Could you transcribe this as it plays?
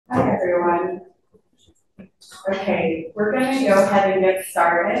everyone. Okay, we're going to go ahead and get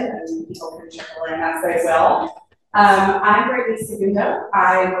started, and people can trickle in as they will. I'm Brittany Segundo.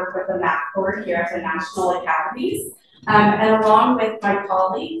 I work with the Math Board here at the National Academies, and along with my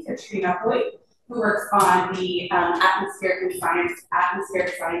colleague, Katrina Hoyt, who works on the Atmospheric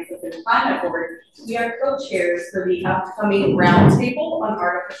Sciences and Climate Board, we are co-chairs for the upcoming roundtable on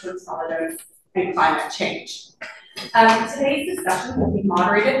artificial intelligence and climate change. Today's discussion will be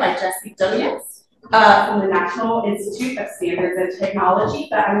moderated by Jesse Douglas from the National Institute of Standards and Technology,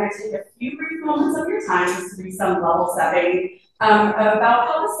 but I'm going to take a few brief moments of your time just to do some level setting about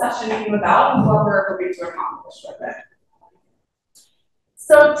how the session came about and what we're hoping to accomplish with it.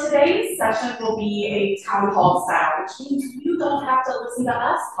 So today's session will be a town hall style, which means you don't have to listen to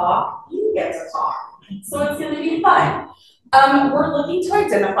us talk, you get to talk. So it's going to be fun. We're looking to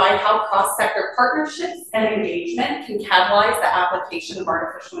identify how cross-sector partnerships and engagement can catalyze the application of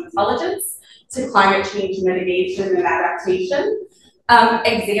artificial intelligence to climate change mitigation and adaptation.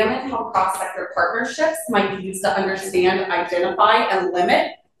 Examine how cross-sector partnerships might be used to understand, identify, and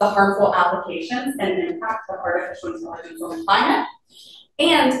limit the harmful applications and impact of artificial intelligence on the climate.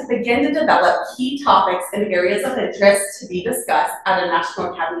 And begin to develop key topics and areas of interest to be discussed at a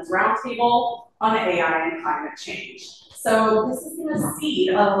National Academies Roundtable on AI and climate change. So this is going to seed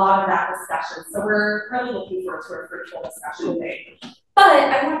a lot of that discussion. So we're really looking forward to a fruitful discussion today. But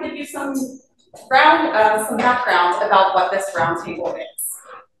I want to give you some background about what this roundtable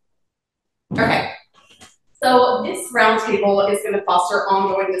is. Okay, so this roundtable is going to foster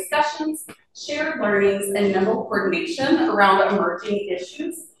ongoing discussions, shared learnings, and nimble coordination around emerging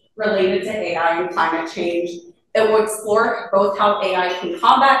issues related to AI and climate change. It will explore both how AI can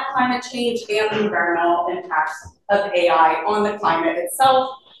combat climate change and the environmental impacts of AI on the climate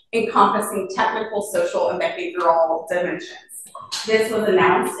itself, encompassing technical, social, and behavioral dimensions. This was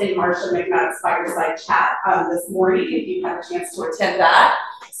announced in Marsha McNutt's fireside chat this morning, if you had a chance to attend that.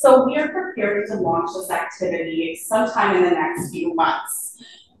 So we are preparing to launch this activity sometime in the next few months.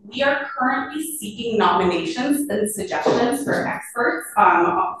 We are currently seeking nominations and suggestions for experts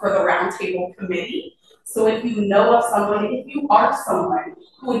for the roundtable committee. So if you know of someone, if you are someone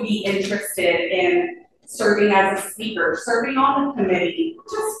who would be interested in serving as a speaker, serving on the committee,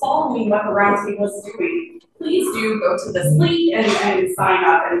 just following what the roundtable is doing, please do go to this link and sign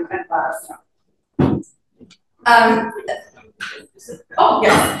up and let us know. Oh,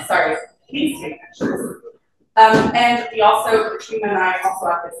 yes, sorry. Please take pictures. And we also, Katrina and I also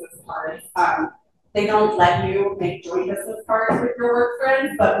have business cards. They don't let you make joint business cards with your work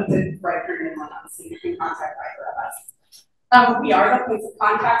friends, but we did write your name on them, so you can contact either of us. We are the points of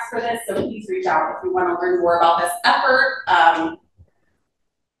contacts for this, so please reach out if you want to learn more about this effort.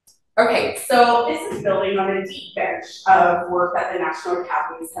 Okay, so this is building on a deep bench of work that the National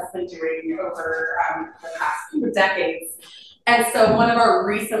Academies has been doing over the past few decades. And so one of our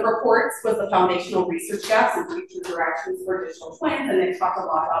recent reports was the foundational research gaps and future directions for digital twins, and they talked a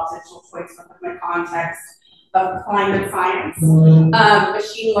lot about digital twins within the context of climate science,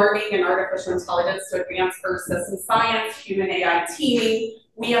 machine learning and artificial intelligence to advance Earth system science, human AI teaming.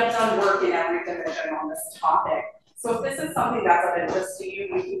 We have done work in every division on this topic. So if this is something that's of interest to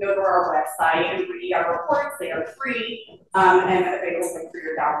you, you can go to our website and read our reports. They are free and available for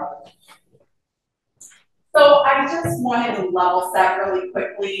your download. So I just wanted to level set really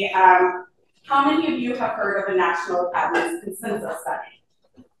quickly. How many of you have heard of the National Academies Consensus Study?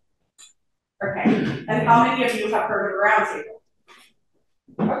 Okay, and how many of you have heard of the Roundtable?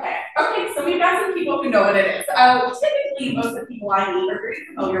 Okay, so we've got some people who know what it is. Typically, most of the people I meet are very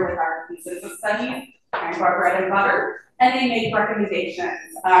familiar with our consensus studies, kind of our bread and butter, and they make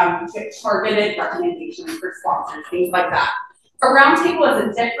recommendations, targeted recommendations for sponsors, things like that. A roundtable is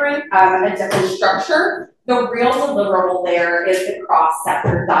a different structure. The real deliverable there is the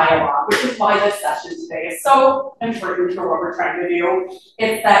cross-sector dialogue, which is why this session today is so important for what we're trying to do.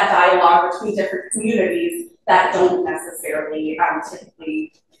 It's that dialogue between different communities that don't necessarily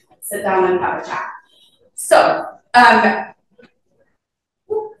typically sit down and have a chat. So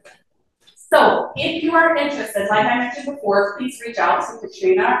if you are interested, like I mentioned before, please reach out to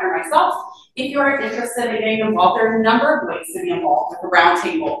Katrina or myself. If you are interested in getting involved, there are a number of ways to be involved with the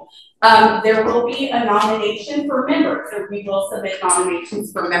roundtable. There will be a nomination for members, so we will submit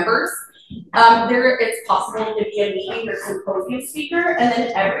nominations for members. It's possible to be a meeting or symposium speaker, and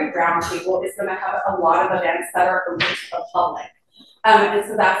then every roundtable is going to have a lot of events that are open to the public. And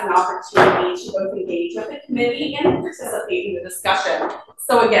so that's an opportunity to both engage with the committee and participate in the discussion.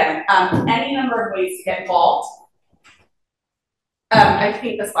 So again, any number of ways to get involved. I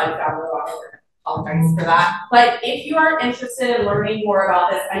think the slide's down a lot over. apologize for that. But if you are interested in learning more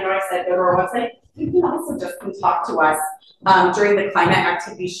about this, I know I said go to our website. You can also just come talk to us during the Climate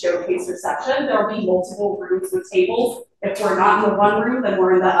Activity Showcase reception. There will be multiple rooms with tables. If we're not in the one room, then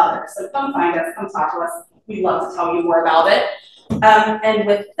we're in the other. So come find us, come talk to us. We'd love to tell you more about it. And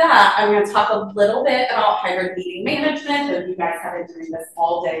with that, I'm going to talk a little bit about hybrid meeting management. And you guys have been doing this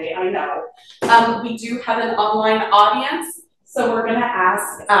all day, I know. We do have an online audience. So we're going to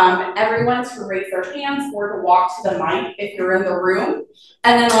ask everyone to raise their hands or to walk to the mic if you're in the room.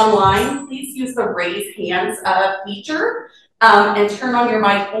 And then online, please use the raise hands feature and turn on your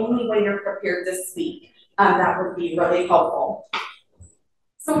mic only when you're prepared to speak. That would be really helpful.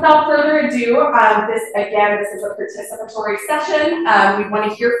 So without further ado, this is a participatory session. We want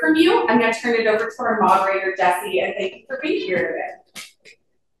to hear from you. I'm going to turn it over to our moderator, Jesse, and thank you for being here today.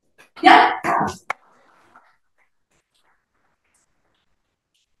 Yeah.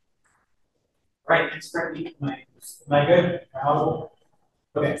 All right, thanks, Brittany. Am I good?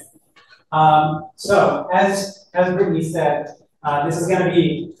 Okay. So as Brittany said, this is going to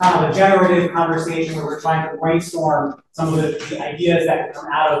be kind of a generative conversation where we're trying to brainstorm some of the ideas that come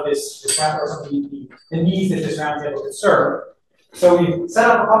out of this round, or some of the needs that this roundtable could serve. So we've set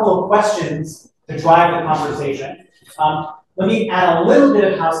up a couple of questions to drive the conversation. Let me add a little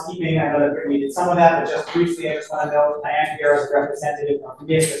bit of housekeeping. I know that Brittany did some of that, but just briefly, I just want to note I am here as a representative of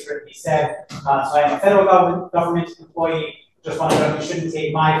NIST, as Brittany said. So I am a federal government employee. Just want to note you shouldn't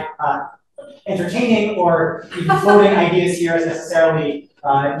take my entertaining or even floating ideas here as necessarily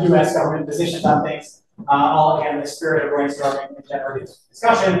U.S. government positions on things. All again in the spirit of brainstorming and generative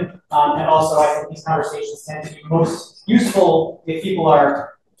discussion. And also, I think these conversations tend to be most useful if people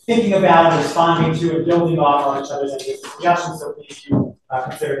are thinking about and responding to and building off on each other's ideas and suggestions. So please do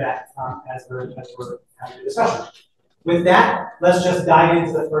consider that as we're having the discussion. With that, let's just dive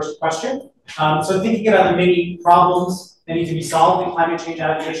into the first question. So thinking about the many problems that need to be solved in climate change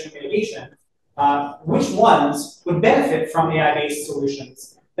adaptation and mitigation, which ones would benefit from AI-based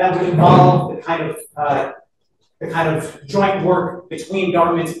solutions that would involve the kind of joint work between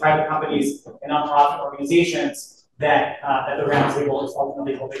governments, private companies, and nonprofit organizations that the roundtable is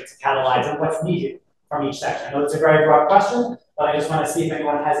ultimately hoping to catalyze, and what's needed from each section? I know it's a very broad question, but I just want to see if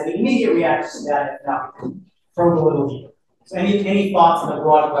anyone has any immediate reactions to that. If not, we can probe a little deeper. So any thoughts on the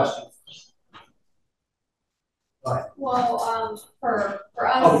broad question? Go ahead. Well, for us.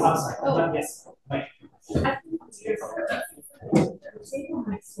 Oh, I'm sorry. Oh. Yes. Wait.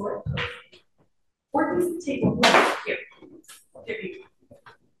 Or does it take a here?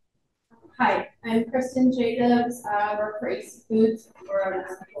 Hi, I'm Kristen Jacobs. I work for AC Foods. We're an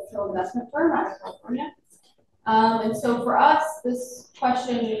agricultural investment firm out of California. And so for us, this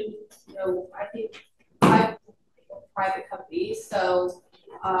question, I think private companies. So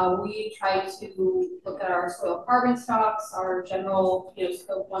we try to look at our soil carbon stocks, our general,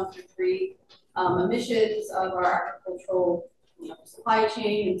 scope 1 through 3 emissions of our agricultural supply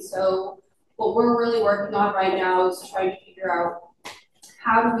chain. And so what we're really working on right now is trying to figure out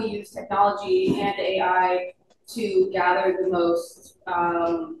how do we use technology and AI to gather the most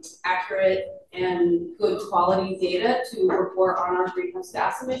accurate and good quality data to report on our greenhouse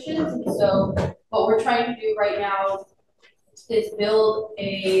gas emissions. And so what we're trying to do right now is build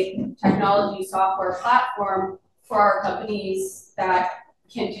a technology software platform for our companies that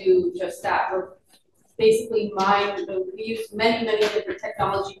can do just that. We're basically we use many different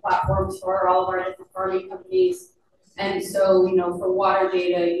technology platforms for all of our different farming companies. And so, for water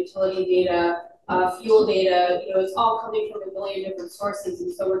data, utility data, fuel data, it's all coming from a million different sources.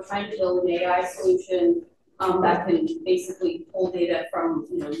 And so we're trying to build an AI solution that can basically pull data from,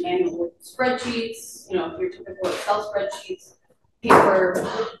 manual spreadsheets, your typical Excel spreadsheets,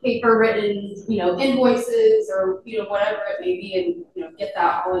 paper written, invoices or, whatever it may be, and, get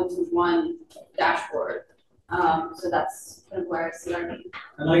that all into one dashboard. So that's kind of where I see our need.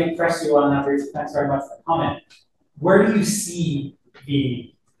 I'm going to press you on that. Thanks very much for the comment. Where do you see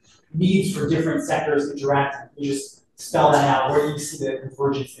the needs for different sectors interacting? Can you just spell that out? Where do you see the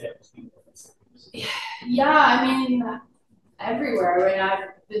convergence there between different sectors? Yeah, everywhere.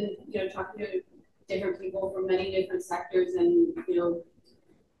 I've been, talking to different people from many different sectors, and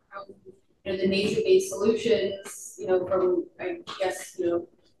the nature-based solutions, from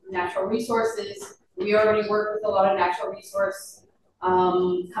natural resources. We already work with a lot of natural resource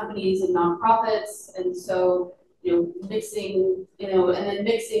companies and nonprofits, and so mixing, and then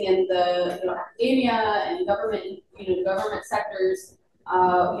mixing in the academia and government, the government sectors,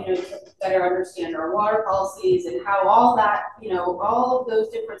 to better understand our water policies and how all that, all of those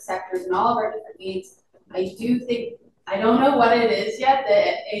different sectors and all of our different needs. I do think I don't know what it is yet.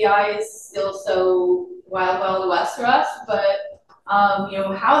 The AI is still so wild west for us, but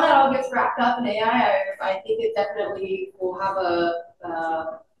how that all gets wrapped up in AI, I think it definitely will have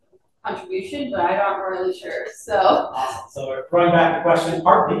a contribution, but I'm not really sure. So awesome. So we're throwing back the question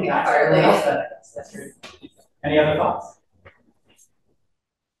partly. That's true. Any other thoughts?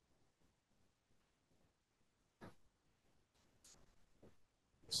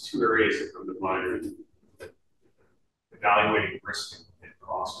 There's two areas that come to mind: evaluating risk and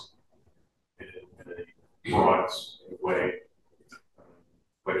cost in a broad way.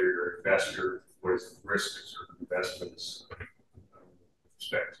 Whether you're an investor, what is the risk of certain investments with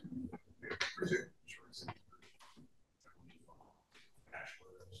respect to insurance, cash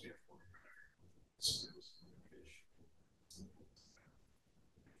flow standpoint,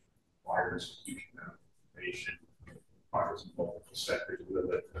 requires huge amount of information, requires multiple sectors.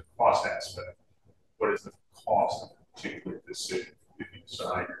 The cost aspect. What is the cost of a particular decision if you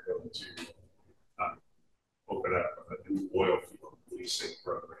decide you're going to open up a new oil field leasing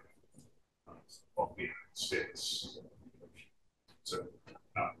program of the United States? So,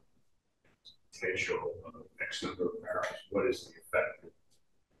 potential X number of barrels. What is the effective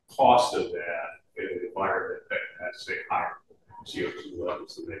cost of that in an environment that has, say, higher CO2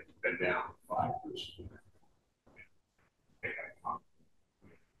 levels than they've been down 5 years?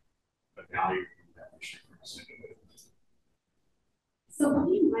 But now you're so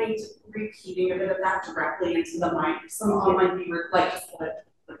would you mind repeating a bit of that directly into the mic? Some might be like just right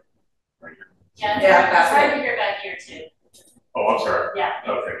here. Yeah, it's hard to hear back here too. Oh, I'm sorry. Yeah.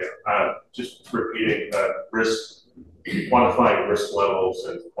 Okay, yeah. Just repeating risk, quantifying risk levels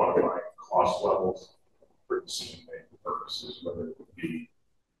and quantifying cost levels for decision-making purposes, whether it would be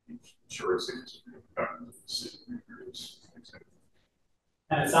insurance industry, government, decision makers, etc.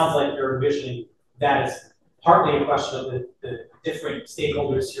 And it sounds like you're envisioning that is partly a question of the different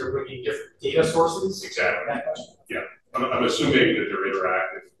stakeholders here bringing different data sources. Exactly. That question. Yeah, I'm assuming that they're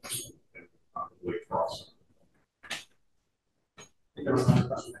interactive and probably cross. I think there was another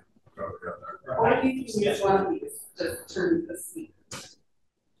question. Or you can use one of these to turn the speaker.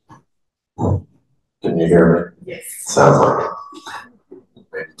 Can you hear me? Yes. Sounds like it.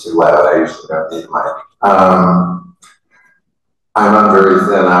 Maybe too loud. I usually don't need mic. I'm on very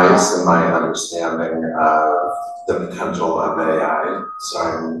thin ice in my understanding of the potential of AI, so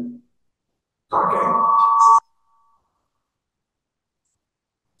I'm talking.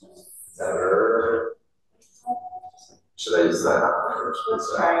 Better. Should I use that? Let's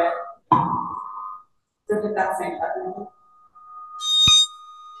try it. So hit that same button.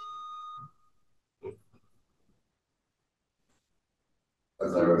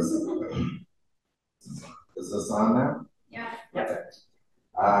 Is this on now? yeah. Yep.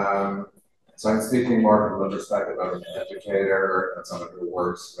 So I'm speaking more from the perspective of an educator and someone who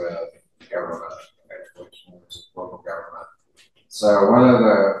works with government, local government. So one of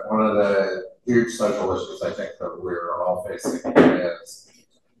the huge social issues I think that we're all facing is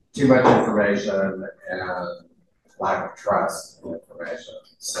too much information and lack of trust in information.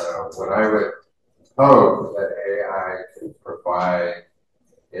 So what I would hope that AI can provide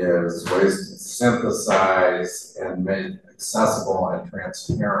is ways to synthesize and make accessible and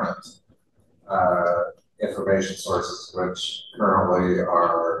transparent information sources, which currently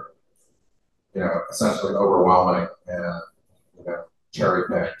are, essentially overwhelming and, cherry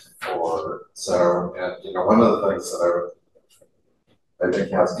picked for. So, and one of the things that I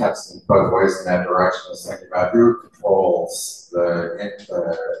think has cuts in both ways in that direction is thinking about who controls the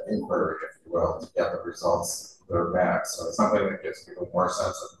inquiry, if you will, to get the results that are back. So it's something that gives people more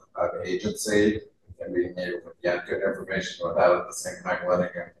sense of agency and being able to get good information without at the same time letting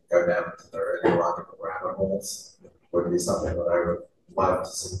it go down into their ideological rabbit holes would be something that I would love to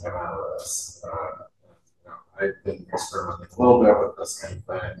see come out of this. I've been experimenting a little bit with this kind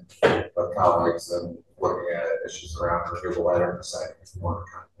of thing with colleagues and looking at issues around renewable energy citing more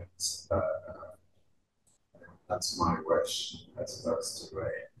contents. That's my wish as opposed to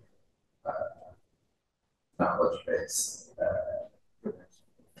a knowledge-based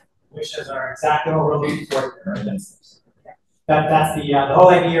Wishes are exactly what we're looking for here. That's the whole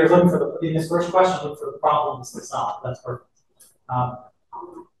idea is looking for in this first question, look for the problems to solve. That's perfect.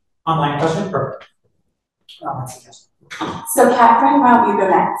 Online question, perfect. So Catherine, why don't you go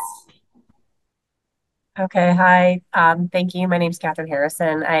next? Okay, hi. Thank you. My name is Catherine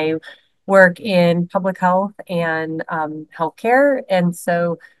Harrison. I work in public health and healthcare. And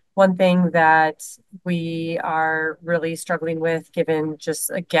so one thing that we are really struggling with, given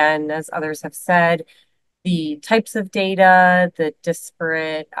just again, as others have said, the types of data, the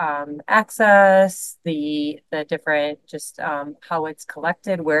disparate access, the different just how it's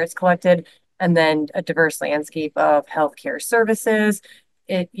collected, where it's collected, and then a diverse landscape of healthcare services.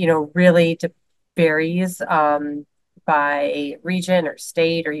 It really varies by region or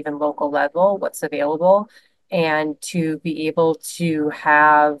state or even local level what's available, and to be able to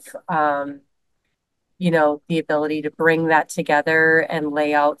have the ability to bring that together and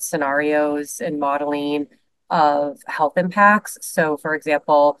lay out scenarios and modeling of health impacts. So, for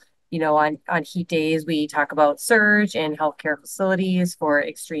example, on heat days, we talk about surge in healthcare facilities for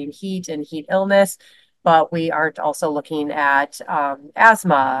extreme heat and heat illness, but we aren't also looking at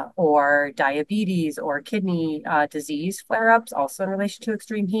asthma or diabetes or kidney disease flare-ups, also in relation to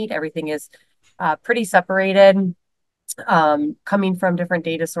extreme heat. Everything is pretty separated, coming from different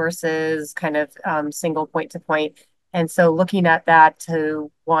data sources, kind of single point to point. And so looking at that to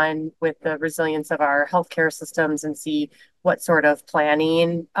one with the resilience of our healthcare systems and see what sort of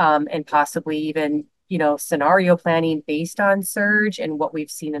planning and possibly even, scenario planning based on surge and what we've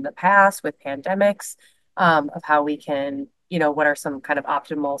seen in the past with pandemics, of how we can, what are some kind of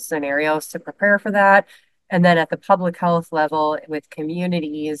optimal scenarios to prepare for that. And then at the public health level with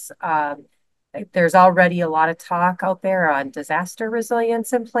communities, there's already a lot of talk out there on disaster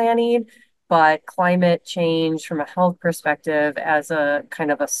resilience and planning, but climate change from a health perspective as a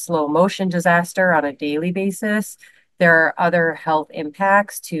kind of a slow motion disaster on a daily basis. There are other health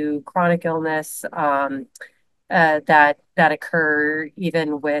impacts to chronic illness that occur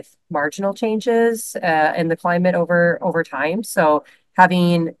even with marginal changes in the climate over time. So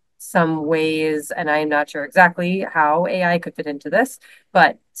having some ways, and I'm not sure exactly how AI could fit into this,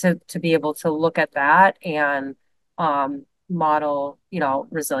 but to be able to look at that and model,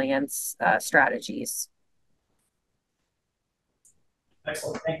 resilience strategies.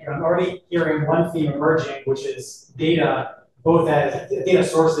 Excellent, thank you. I'm already hearing one theme emerging, which is data, both as data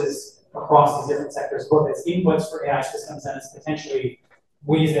sources across these different sectors, both as inputs for AI systems and as potentially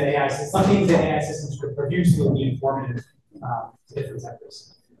ways that some things that AI systems could produce will be informative to different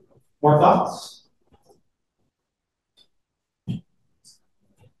sectors. More thoughts?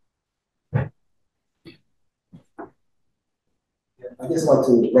 I just want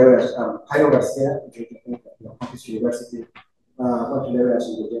to leverage Jairo Garcia, Campus University. I want to leverage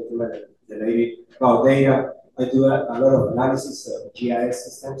the gentleman, the lady, about data. I do a lot of analysis of GIS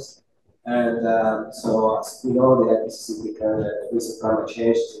systems. And so as we know, the IPCC declared the risk of climate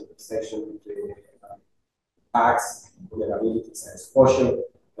change is a section between impacts, vulnerabilities, and exposure.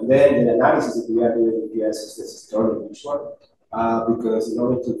 And then the analysis that we are doing with GIS systems is totally usual because in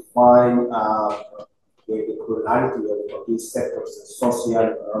order to find the plurality of these sectors, social,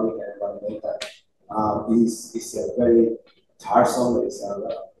 economic, and environmental, is a very tiresome. It's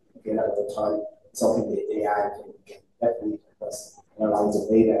again at the time something that AI can definitely analyze the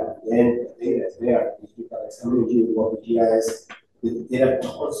data. And then the data is there. If you can examine what the GIS, there are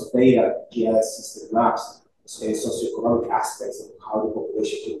tons of data GIS system maps, socioeconomic aspects of how the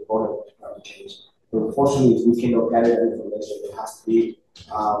population can respond to climate change. But unfortunately, if we cannot gather that information, it has to be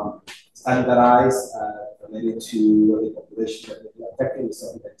standardized related to the population that is affecting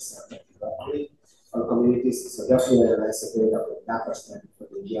something that is affecting locally or communities. So definitely analyze the data from that perspective, for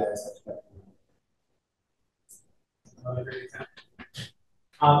the GIS perspective. Another great example.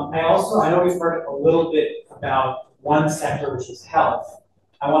 I know we've heard a little bit about one sector, which is health.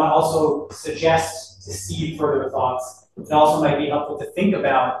 I want to also suggest to see further thoughts. It also might be helpful to think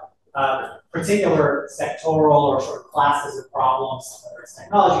about particular sectoral or sort of classes of problems, whether it's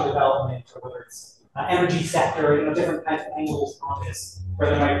technology development or whether it's energy sector, different kinds of angles on this, where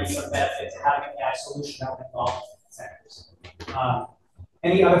there might be some benefit to having an AI solution that would involve sectors.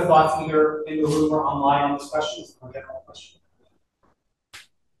 Any other thoughts either in the room or online on this question? It's a more general question.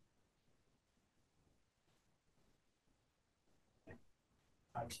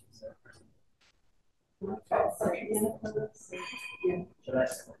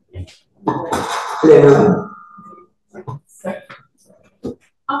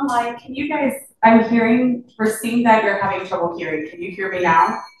 Online, can you guys, we're seeing that you're having trouble hearing. Can you hear me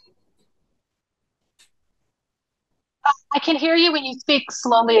now? I can hear you when you speak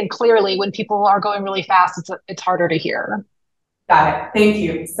slowly and clearly. When people are going really fast, it's harder to hear. Got it. Thank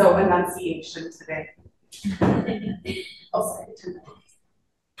you. So enunciation today. Oh, sorry.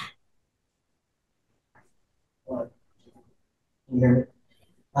 Can you hear me?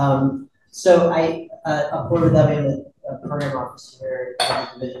 So I'm Porter Devin, a program officer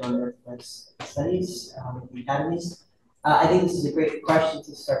at the Division on Earthquakes Studies at the Academies. I think this is a great question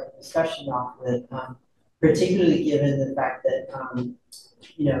to start the discussion off with, particularly given the fact that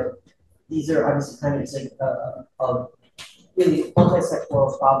these are obviously kind of like a really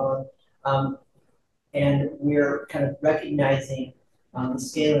multi-sectoral problem, and we're kind of recognizing the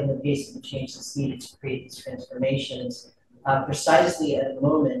scale and the pace of the change that's needed to create these transformations precisely at a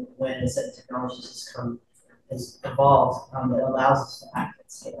moment when a set of technologies has evolved that allows us to act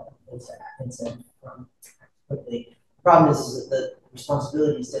at scale and to quickly. The problem is that the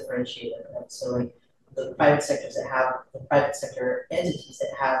responsibility is differentiated, right? So like the private sector entities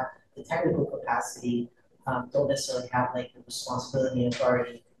that have the technical capacity don't necessarily have like the responsibility and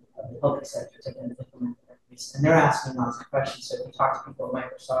authority of the public sector to kind of implement these. And they're asking lots of questions. So if you talk to people at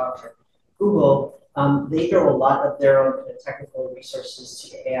Microsoft or Google, they throw a lot of their own kind of technical resources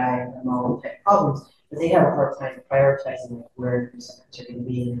to AI and ML type problems, but they have a hard time prioritizing like where these efforts are going to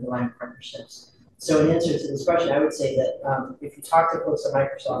be in aligned partnerships. So in answer to this question, I would say that if you talk to folks at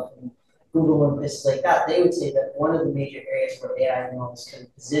Microsoft and Google and places like that, they would say that one of the major areas where AI and ML is kind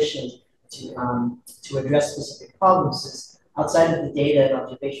of positioned to address specific problems is outside of the data and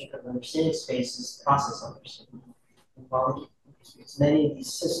observation of understanding space is process understanding. Involving many of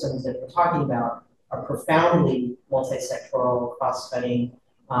these systems that we're talking about are profoundly multi-sectoral, cross-cutting,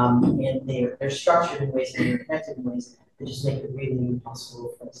 and they're structured in ways and they're connected in ways that just make it really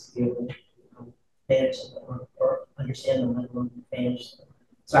impossible for us to be able to manage them or understand them, let alone manage them.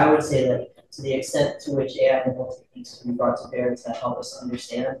 So I would say that to the extent to which AI and ML techniques can be brought to bear to help us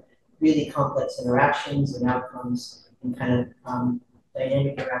understand really complex interactions and outcomes and kind of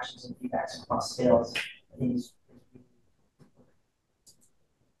dynamic interactions and feedbacks across scales, I think is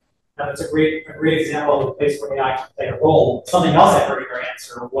That's a great example of a place where AI can play a role. Something else I heard in your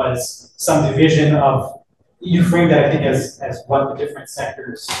answer was some division of, you framed that I think as what the different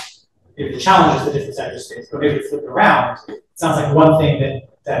sectors, the challenges the different sectors face, but maybe flip it around. It sounds like one thing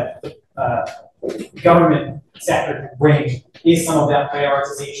that the government sector can bring is some of that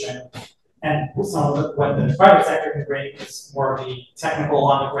prioritization, and some of what the private sector can bring is more of the technical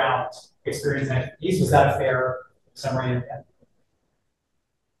on the ground experience and expertise. Was that a fair summary of that?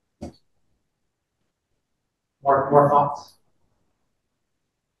 More thoughts?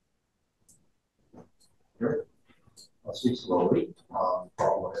 Sure. I'll speak slowly.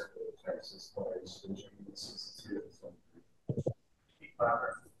 Probably Texas Players Institute.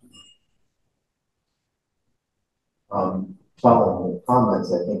 Following the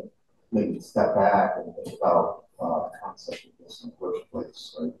comments, I think maybe step back and think about the concept of this in the first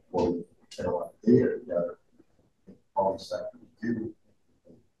place. Like, before we get a lot of data together, all these sectors do.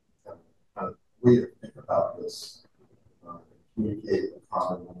 Way to think about this, communicate with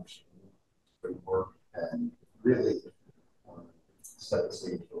common understanding, framework, and really set the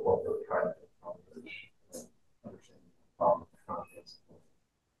stage for what we're trying to accomplish and understand the problem context.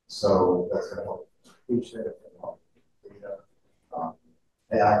 So that's going to help teach it and help data.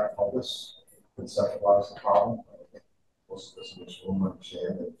 AI can help us conceptualize the problem. I think most of us in this room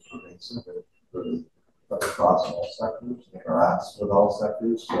understand that it's pervasive, it really cuts across all sectors, interacts with all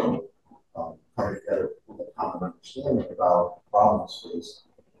sectors. So coming together with a common understanding about problem space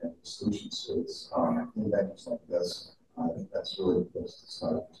and solution space in venues like this, I think that's really the place to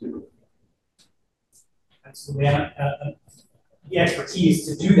start too. Absolutely. The expertise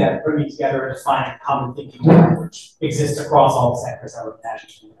to do that, bringing together and defining common thinking, which exists across all the sectors, I would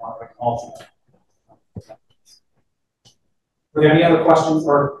imagine, all together. Were there any other questions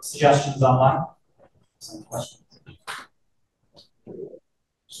or suggestions online? Some questions.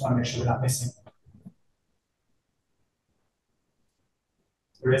 Just want to make sure we're not missing.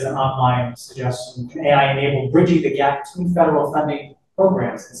 There is an online suggestion, AI enable bridging the gap between federal funding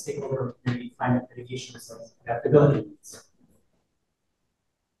programs and stakeholder community climate mitigation and adaptability needs.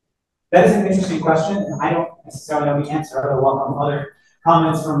 That is an interesting question, and I don't necessarily know the answer. I would welcome other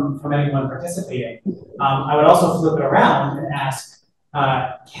comments from anyone participating. I would also flip it around and ask,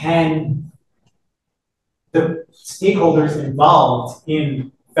 can the stakeholders involved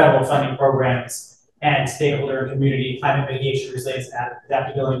in federal funding programs and stakeholder community climate mitigation, resilience, and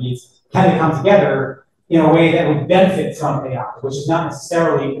adaptability needs, can they come together in a way that would benefit from AI, which is not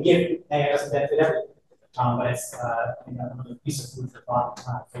necessarily a gift. AI doesn't benefit everything, but it's another piece of food for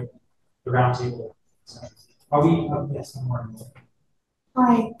thought for the roundtable. So, are we? Yes, one more.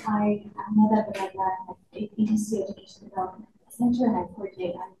 Hi, I'm Nada Baraga at APTC Education Development Center, and I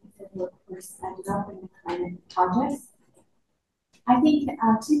coordinate the workforce developing the climate projects. I think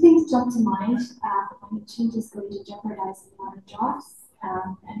two things jump to mind. Climate change is going to jeopardize a lot of jobs,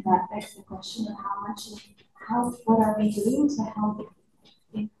 and that begs the question of what are we doing to help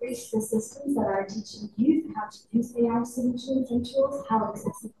increase the systems that are teaching youth how to use AI solutions and tools, how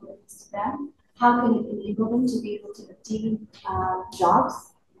accessible it is to them, how can it enable them to be able to obtain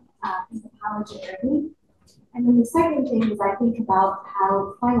jobs technology early. And then the second thing is I think about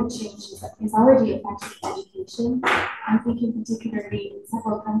how climate change is already affecting education. I'm thinking particularly in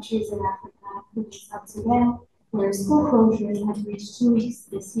several countries in Africa, including South Sudan, where school closures have reached 2 weeks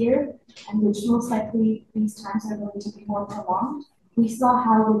this year, and which most likely these times are going to be more prolonged. We saw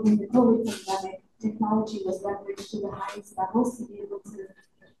how within the COVID pandemic, technology was leveraged to the highest levels to be able to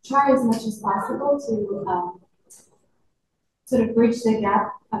try as much as possible to sort of bridge the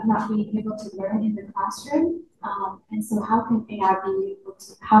gap of not being able to learn in the classroom. And so how can AI be able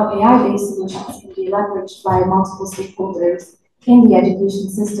to, how AI-based solutions can be leveraged by multiple stakeholders in the education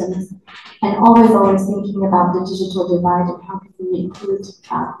systems, and always thinking about the digital divide and how can we include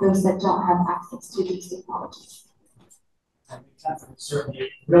those that don't have access to these technologies. Certainly,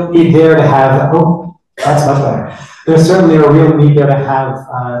 real need there to have, oh, that's much better. There's certainly a real need there to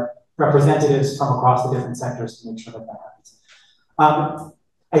have representatives from across the different sectors to make sure that that happens.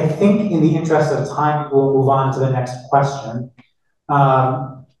 I think in the interest of time, we'll move on to the next question.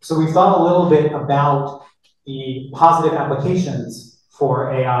 So we've thought a little bit about the positive applications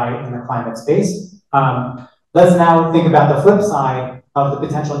for AI in the climate space. Let's now think about the flip side of the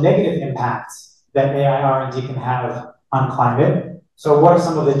potential negative impacts that AI R&D can have on climate. So what are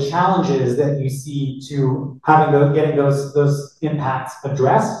some of the challenges that you see to getting those impacts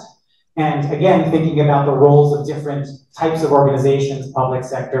addressed? And again, thinking about the roles of different types of organizations, public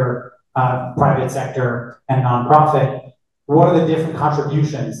sector, private sector, and nonprofit, what are the different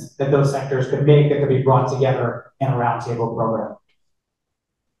contributions that those sectors could make that could be brought together in a roundtable program?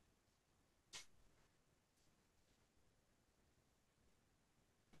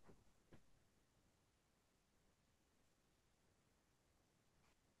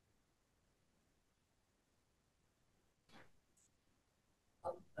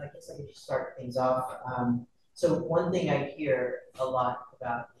 I guess I could just start things off. So one thing I hear a lot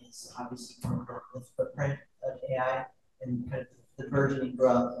about is obviously the footprint of AI and kind of the burgeoning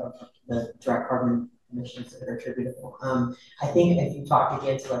growth of the direct carbon emissions that are attributable. I think if you talk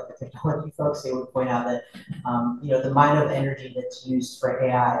again to like the technology folks, they would point out that the amount of energy that's used for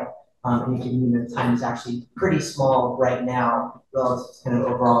AI in a given unit of time is actually pretty small right now relative to kind of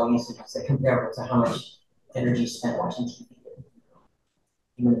overall usage, comparable to how much energy spent watching TV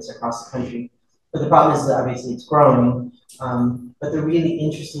units across the country. But the problem is that obviously it's growing. But the really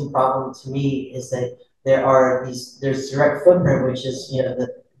interesting problem to me is that there's direct footprint, which is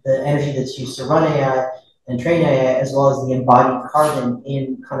the energy that's used to run AI and train AI, as well as the embodied carbon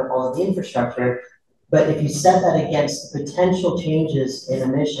in kind of all of the infrastructure. But if you set that against potential changes in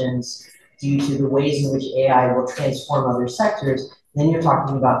emissions due to the ways in which AI will transform other sectors, then you're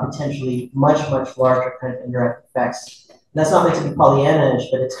talking about potentially much larger kind of indirect effects. That's not meant to be Pollyanna-ish,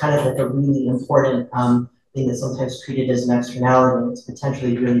 but it's kind of like a really important thing that's sometimes treated as an externality. It's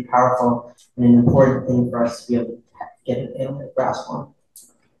potentially really powerful and an important thing for us to be able to get a grasp on.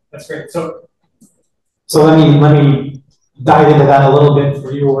 That's great. So let me dive into that a little bit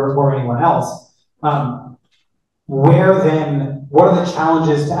for you or anyone else. What are the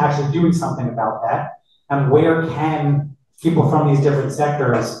challenges to actually doing something about that? And where can people from these different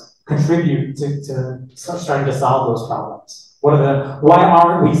sectors contribute to starting to solve those problems? Why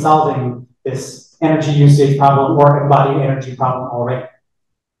aren't we solving this energy usage problem or embodied energy problem already?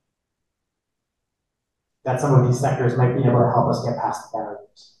 That some of these sectors might be able to help us get past the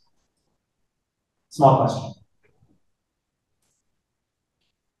barriers. Small question.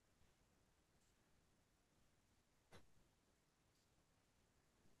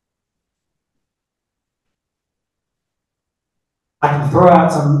 I can throw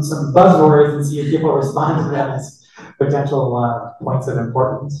out some buzzwords and see if people respond to them as potential points of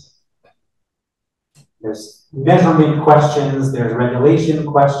importance. There's measurement questions, there's regulation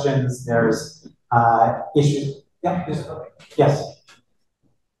questions, there's issues. Yeah, yes.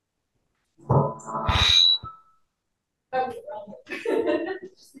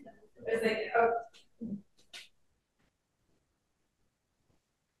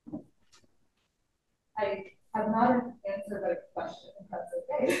 I have not answered a question, if that's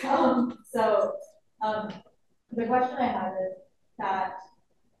okay. The question I have is that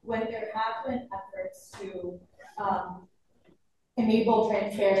when there have been efforts to enable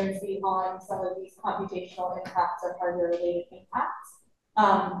transparency on some of these computational impacts or hardware-related impacts,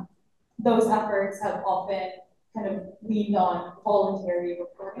 those efforts have often kind of leaned on voluntary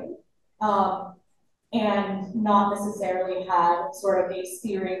reporting and not necessarily had sort of a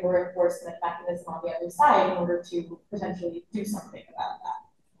steering or enforcement mechanism on the other side in order to potentially do something about that.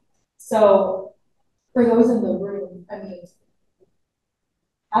 So for those in the room, I mean,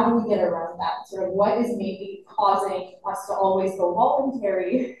 how do we get around that? Sort of what is maybe causing us to always go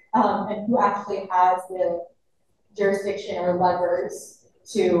voluntary and who actually has the jurisdiction or levers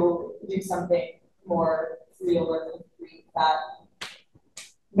to do something more real or concrete that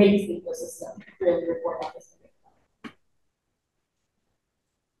makes the ecosystem really report on this.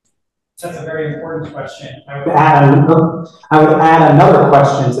 That's a very important question. I would add another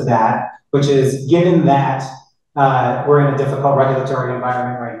question to that, which is, given that we're in a difficult regulatory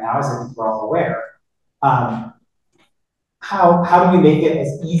environment right now, as I think we're all aware, how do we make it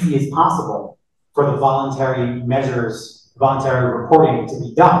as easy as possible for the voluntary measures, voluntary reporting to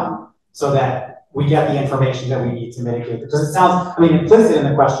be done so that we get the information that we need to mitigate? Because it sounds, I mean, implicit in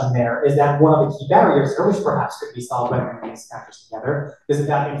the question there is that one of the key barriers here, which perhaps could be solved by bringing these factors together, is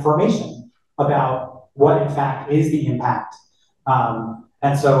that information about what in fact is the impact.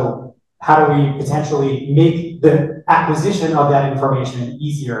 And so how do we potentially make the acquisition of that information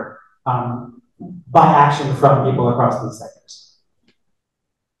easier by action from people across these sectors?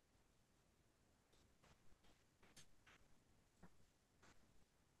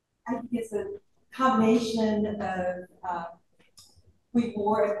 I think it's a combination of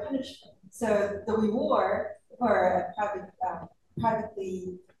reward and punishment. So the reward for a private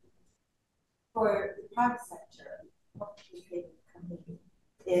sector, publicly traded company,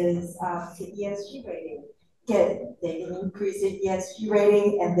 is the ESG rating. They can increase the ESG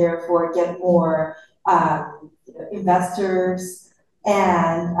rating and therefore get more investors.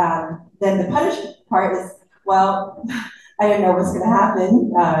 And then the punishment part is, well, I don't know what's going to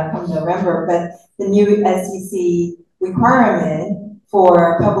happen come November, but the new SEC requirement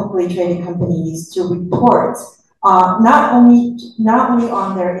for publicly traded companies to report not only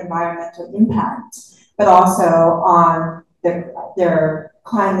on their environmental impact, but also on their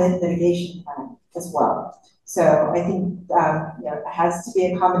climate mitigation plan as well. So I think it has to be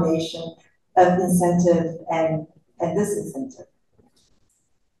a combination of incentive and disincentive.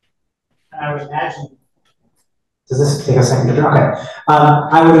 I would imagine. Does this take a second to draw? Okay.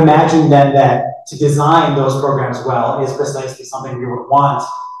 I would imagine then that to design those programs well is precisely something we would want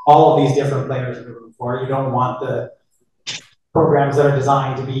all of these different players to be looking for. You don't want the programs that are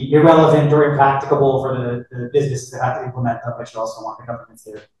designed to be irrelevant or impracticable for the businesses that have to implement them, but you also want the government's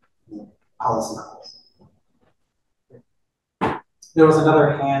policy goals. There was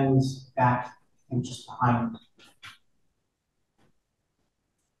another hand back and just behind.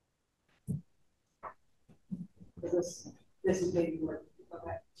 This is maybe working.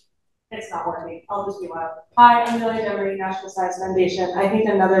 Okay. It's not working. I'll just be loud. Hi, I'm Amelia Demery, National Science Foundation. I think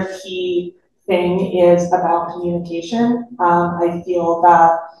another key thing is about communication. I feel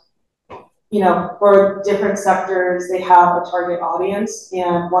that, for different sectors, they have a target audience,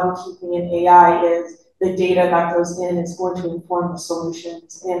 and one key thing in AI is the data that goes in is going to inform the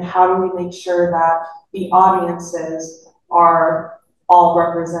solutions. And how do we make sure that the audiences are all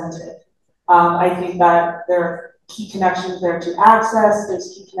represented? I think that there are key connections there to access,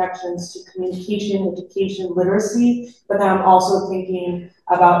 there's key connections to communication, education, literacy, but then I'm also thinking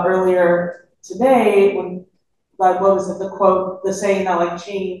about earlier today when, what was it, the quote, the saying that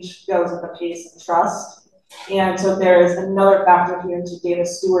change goes at the pace of trust. And so there is another factor here into data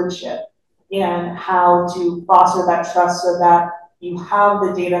stewardship and how to foster that trust so that you have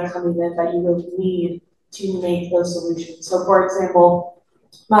the data coming in that you really need to make those solutions. So for example,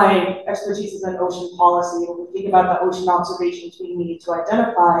 my expertise is in ocean policy. When we think about the ocean observations we need to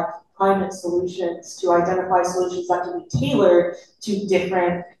identify climate solutions, to identify solutions that can be tailored to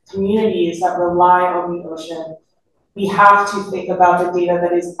different communities that rely on the ocean, we have to think about the data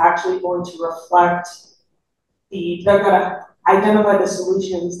that is actually going to reflect they're going to identify the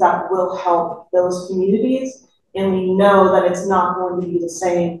solutions that will help those communities. And we know that it's not going to be the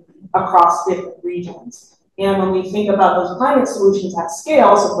same across different regions. And when we think about those climate solutions at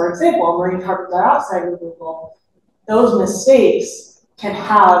scale, so for example, marine carbon dioxide removal, those mistakes can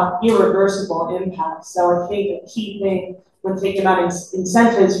have irreversible impacts. So I think a key thing when thinking about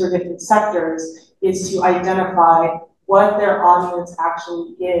incentives for different sectors is to identify what their audience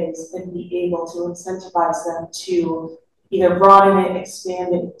actually is and be able to incentivize them to either broaden it,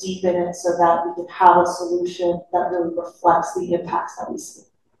 expand it, deepen it so that we can have a solution that really reflects the impacts that we see.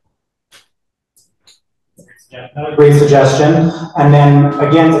 Yeah, another great suggestion. And then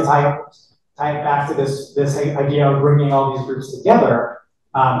again, to tie it back to this idea of bringing all these groups together,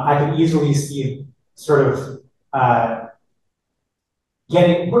 I could easily see sort of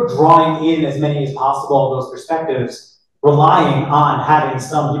drawing in as many as possible of those perspectives, relying on having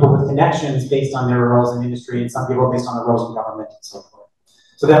some people with connections based on their roles in industry and some people based on their roles in government and so forth.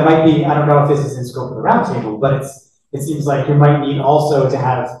 So that might be, I don't know if this is in scope of the roundtable, but it seems like you might need also to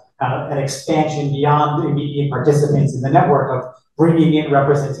have an expansion beyond the immediate participants in the network of bringing in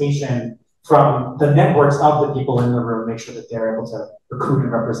representation from the networks of the people in the room, make sure that they're able to recruit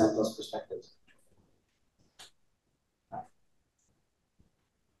and represent those perspectives.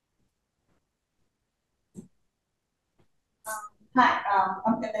 Hi,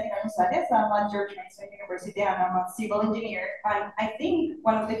 I'm Catalina Gonzalez. I'm at George Mason University and I'm a civil engineer. And I think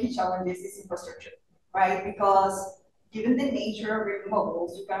one of the key challenges is infrastructure, right? Because given the nature of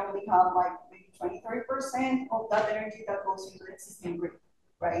renewables, you can only have like maybe 20-30% of that energy that goes into the existing grid,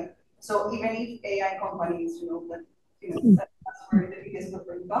 right? So even if AI companies, that's where the biggest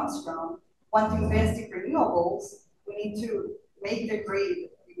footprint comes from, want to invest in renewables, we need to make the grid,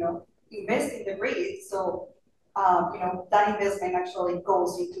 invest in the grid. So that investment actually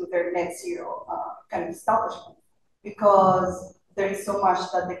goes into their net zero kind of establishment because there is so much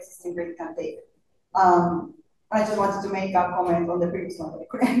that the existing grid can take. I just wanted to make a comment on the previous one, but I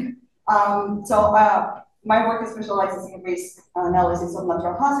couldn't. My work specializes in risk analysis of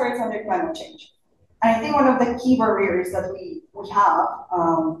natural hazards and their climate change. And I think one of the key barriers that we have,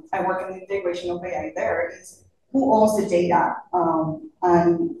 I work in the integration of AI there, is who owns the data,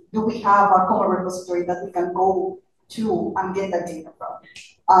 and do we have a common repository that we can go to and get that data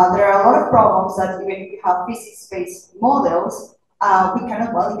from? There are a lot of problems that even if we have physics-based models, we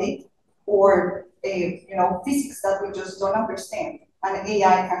cannot validate, or physics that we just don't understand, and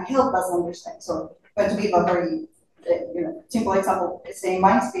AI can help us understand. So, going to give a very simple example, say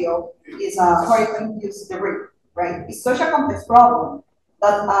mine field is how you can use the rig, right? It's such a complex problem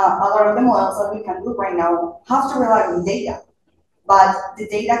that a lot of the models that we can do right now have to rely on data, but the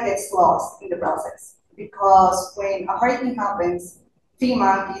data gets lost in the process because when a hurricane happens,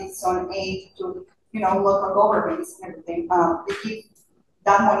 FEMA gives on aid to local governments and everything. They give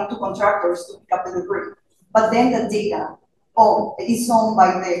that money to contractors to pick up the debris, but then the data is owned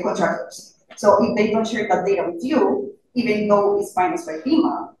by the contractors. So if they don't share that data with you, even though it's financed by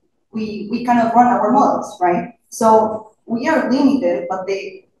FEMA, we cannot run our models, right? So we are limited, but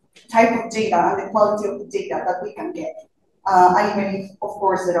the type of data and the quality of the data that we can get. And even if, of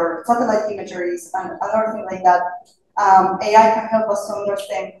course, there are satellite imageries and other things like that, AI can help us to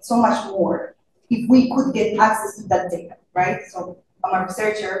understand so much more if we could get access to that data, right? So I'm a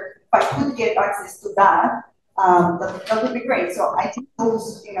researcher. If I could get access to that, that would be great. So I think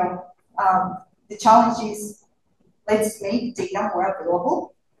those, the challenge is let's make data more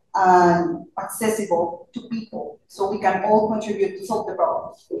available and accessible to people so we can all contribute to solve the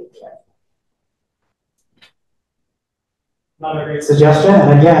problem. Another great suggestion.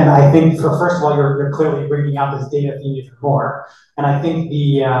 And again, I think first of all, you're clearly bringing out this data theme even more. And I think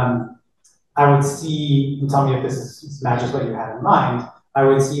I would see, and tell me if this matches what you had in mind, I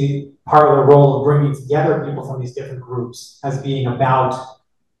would see part of the role of bringing together people from these different groups as being about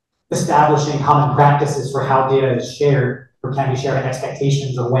establishing common practices for how data is shared or can be shared, and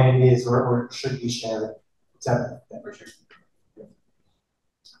expectations of when it is or should be shared, etc. For sure.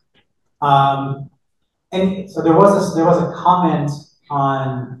 And so there was a comment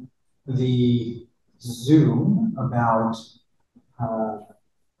on the Zoom about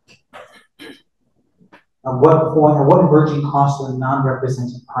what emerging costs to the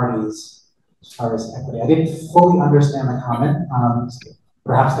non-represented parties as far as equity. I didn't fully understand the comment.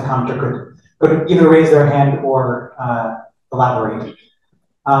 Perhaps the commenter could either raise their hand or elaborate.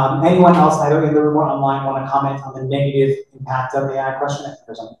 Anyone else, either in the room or online, want to comment on the negative impact of the AI question? If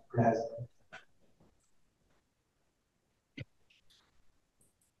there's someone who has it.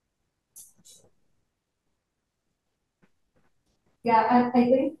 Yeah, I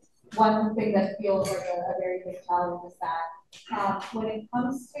think one thing that feels like a very big challenge is that when it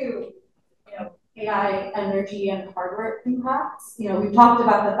comes to AI, energy, and hardware impacts, we've talked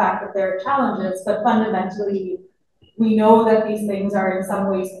about the fact that there are challenges, but fundamentally, we know that these things are in some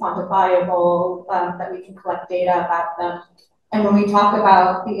ways quantifiable, that we can collect data about them. And when we talk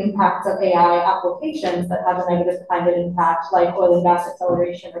about the impacts of AI applications that have a negative climate impact, like oil and gas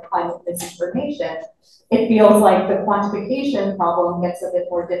acceleration or climate misinformation, it feels like the quantification problem gets a bit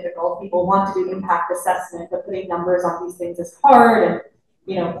more difficult. People want to do impact assessment, but putting numbers on these things is hard,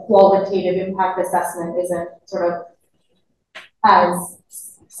 and qualitative impact assessment isn't sort of as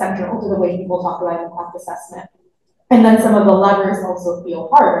central to the way people talk about impact assessment. And then some of the levers also feel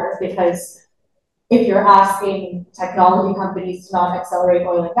harder because if you're asking technology companies to not accelerate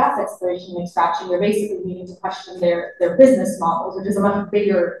oil and gas exploration and extraction, you're basically needing to question their business models, which is a much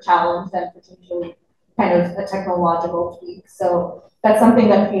bigger challenge than potentially kind of a technological tweak. So that's something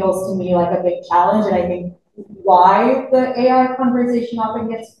that feels to me like a big challenge, and I think why the AI conversation often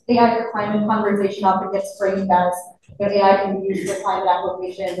gets, AI for climate conversation often gets framed as AI can be used for climate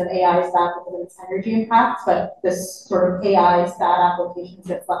applications and AI is bad because of its energy impacts, but this sort of AI bad applications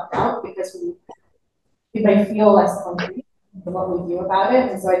get left out because we may feel less concrete in what we do about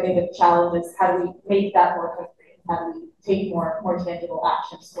it. And so I think the challenge is how do we make that more concrete? How do we take more tangible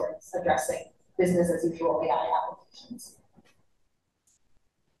actions towards addressing business as usual AI applications?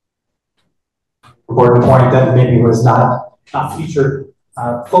 Important point that maybe was not featured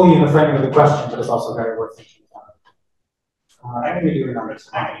fully in the framing of the question, but is also very worth thinking about. I think we do remember this.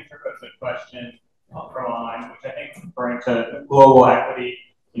 I think it's a good question from online, which I think is referring to global equity.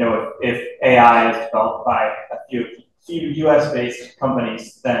 You know, if AI is developed by a few US-based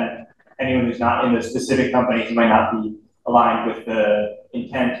companies, then anyone who's not in the specific companies might not be aligned with the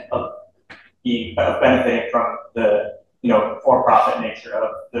intent of benefiting from the for-profit nature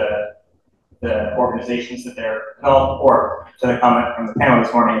of the organizations that they're developed. Or to the comment from the panel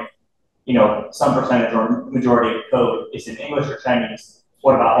this morning, some percentage or majority of code is in English or Chinese.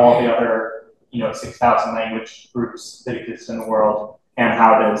 What about all the other 6,000 language groups that exist in the world, and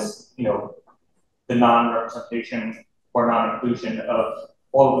how does the non-representation or non-inclusion of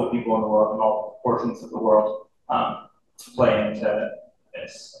all of the people in the world and all portions of the world play into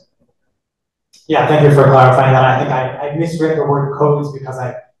this? Yeah, thank you for clarifying that. I think I misread the word codes because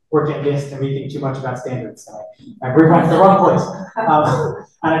I work in NIST and we think too much about standards. So I went to the wrong place.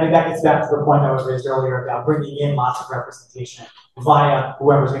 And I think that gets back to the point that was raised earlier about bringing in lots of representation via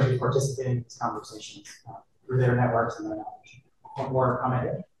whoever's going to be participating in these conversations through their networks and their knowledge. One more comment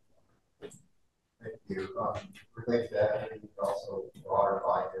here. Thank you. Related to that, I think also broader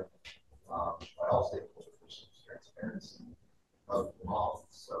buy-in by all stakeholders, transparency of the model.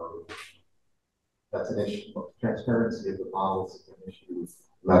 So that's an issue. Transparency of the models is an issue,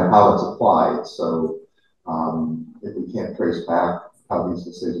 no matter how it's applied. So if we can't trace back how these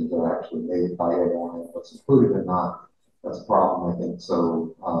decisions are actually made by anyone, what's included or not, that's a problem, I think.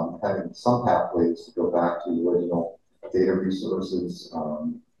 So having some pathways to go back to the original data resources,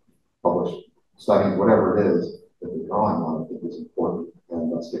 published studies, whatever it is that they're drawing on, I think is important,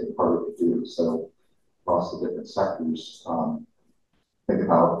 and that's getting harder to do. So across the different sectors, think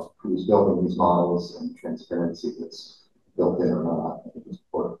about who's building these models and transparency that's built in or not. I think is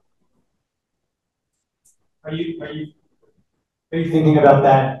important. Are you thinking about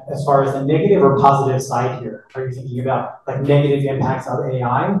that as far as the negative or positive side here? Are you thinking about like negative impacts of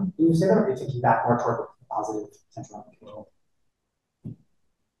AI? Can you say that, or are you thinking back more toward the positive potential application?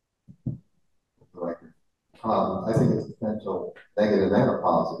 I think it's potential negative and a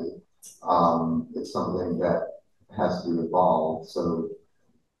positive. It's something that has to evolve. So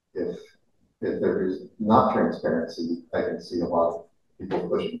if there is not transparency, I can see a lot of people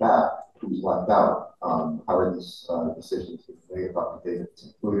pushing back. Who's left out? How are these decisions made about the data that's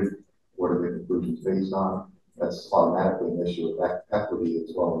included? What are the conclusions based on? That's automatically an issue of equity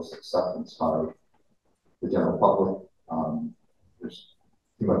as well as acceptance by the general public. There's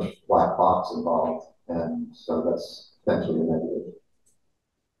too much black box involved, and so that's potentially a negative.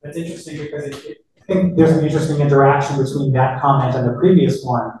 That's interesting because I think there's an interesting interaction between that comment and the previous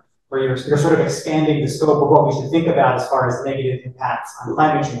one, where you're sort of expanding the scope of what we should think about as far as negative impacts on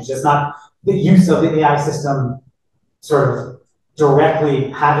climate change. It's not the use of the AI system sort of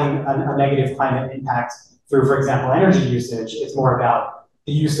directly having a negative climate impact through, for example, energy usage. It's more about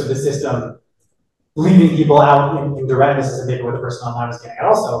the use of the system leaving people out indirectly. This is maybe what the person online was getting at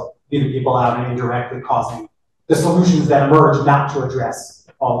also, leaving people out and indirectly causing the solutions that emerge not to address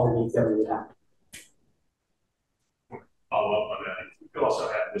all the needs that we would have. Follow up on that. You could also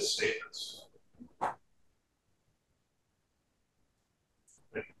have misstatements.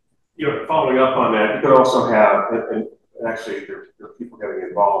 Following up on that, you could also have, and actually there are people getting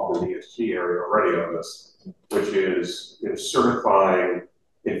involved in the ESG area already on this, which is certifying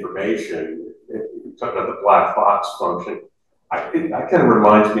information. You talk about the black box function. That kind of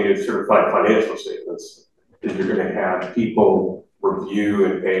reminds me of certified financial statements, that you're going to have people review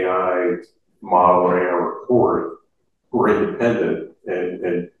an AI model or AI report who are independent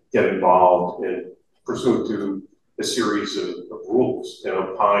and get involved in pursuant to a series of rules and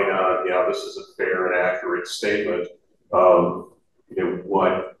opine on, this is a fair and accurate statement of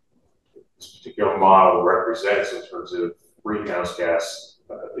what this particular model represents in terms of greenhouse gas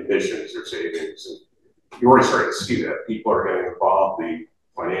emissions or savings. And you're already starting to see that. People are getting involved. The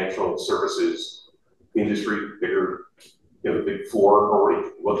financial services industry, the big four are already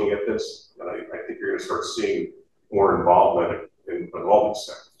looking at this. And I think you're going to start seeing more involvement in all these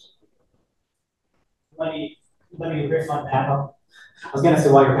sectors. Let me riff on that. I was going to say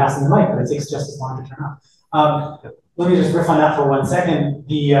while you're passing the mic, but it takes just as long to turn on. Let me just riff on that for 1 second.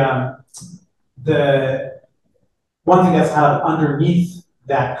 one thing that's kind of underneath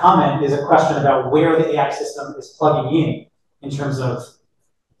that comment is a question about where the AI system is plugging in terms of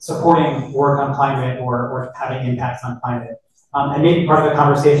supporting work on climate or having impacts on climate. And maybe part of the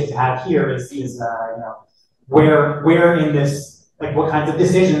conversation to have here is you know, where in this, like what kinds of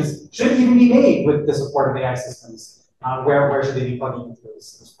decisions should even be made with the support of AI systems? Where should they be plugging into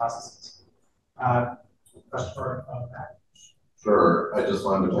those processes? Question for Matt. Sure. I just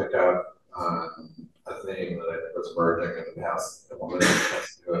wanted to pick up on a theme that I think was emerging in the past couple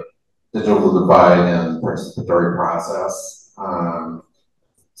minutes, digital divide and participatory process.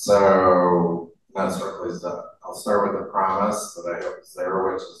 So not strictly stuff. I'll start with the promise that I hope is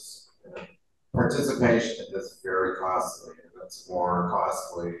there, which is, you know, participation is very costly, and it's more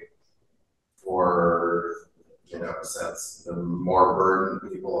costly for, you know, since the more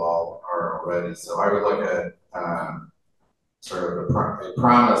burdened people all are already. So I would look at sort of a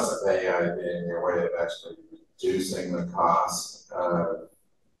promise of AI being a way of actually reducing the cost of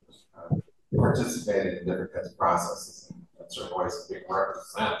participating in different kinds of processes and certain ways of being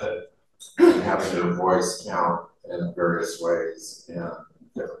represented and having their voice count in various ways in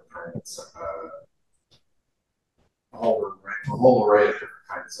different kinds of a whole array of different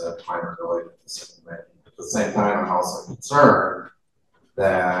kinds of climate related decision making. At the same time, I'm also concerned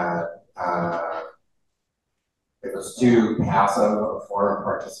that if it's too passive a form of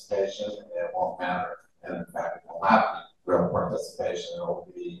participation, it won't matter. And in fact, it will not be real participation. It will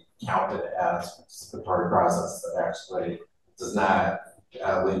be counted as a participatory process that actually does not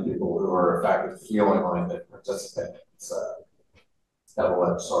leave people who are affected feeling like they participate. It's a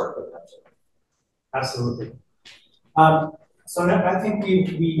double-edged sword potentially. Absolutely. So now I think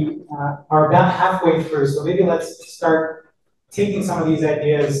we are about halfway through. So maybe let's start taking some of these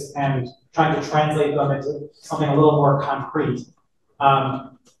ideas and trying to translate them into something a little more concrete.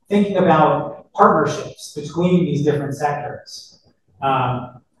 Thinking about partnerships between these different sectors.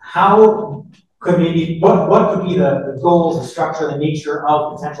 How could maybe, what could be the goals, the structure, the nature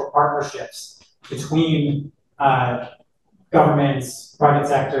of potential partnerships between governments, private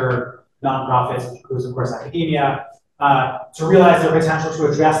sector, nonprofits, which includes, of course, academia, to realize their potential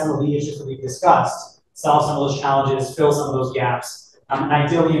to address some of the issues that we've discussed, solve some of those challenges, fill some of those gaps, and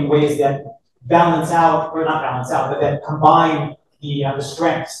ideally in ways that balance out, or not balance out, but that combine the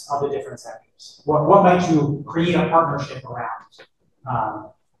strengths of the different sectors. What might you create a partnership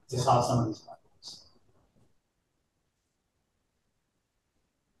around to solve some of these problems?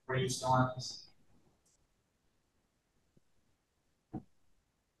 Brainstorms.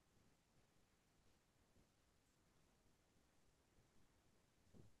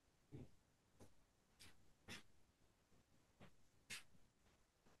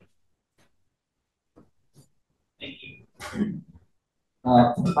 Thank you.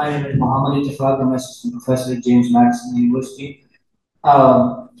 My name is Mohammed Ittifaq. I'm assistant professor at James Madison University.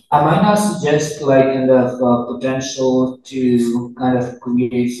 I might not suggest like kind of potential to kind of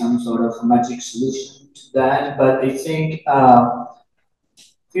create some sort of magic solution to that, but I think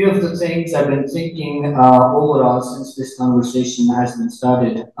few of the things I've been thinking overall since this conversation has been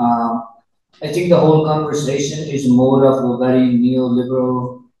started. I think the whole conversation is more of a very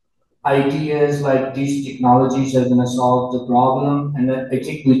neoliberal ideas like these technologies are going to solve the problem. And I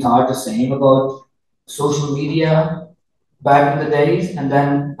think we thought the same about social media back in the days. And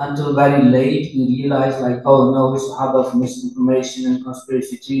then until very late, we realized like, oh no, it's a hub of misinformation and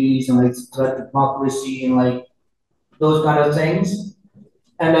conspiracy theories and like threat to democracy and like those kind of things.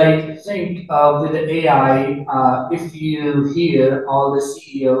 And I think with the AI, if you hear all the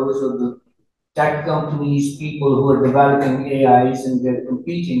CEOs of the tech companies, people who are developing AIs and they're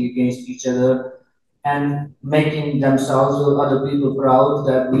competing against each other and making themselves or other people proud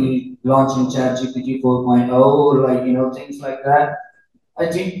that we launching ChatGPT 4.0 or like, you know, things like that.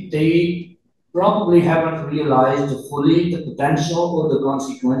 I think they probably haven't realized fully the potential or the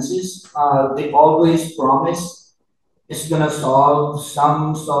consequences. They always promise it's going to solve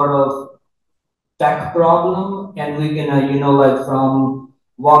some sort of tech problem and we're gonna, you know, like from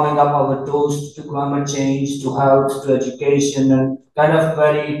warming up our toast to climate change to health to education and kind of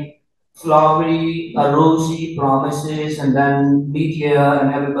very flowery, rosy promises, and then media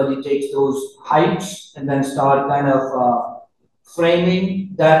and everybody takes those hypes and then start kind of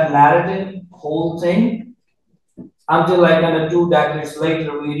framing that narrative whole thing until like kind of 2 decades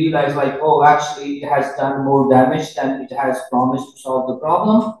later we realize like, oh, actually it has done more damage than it has promised to solve the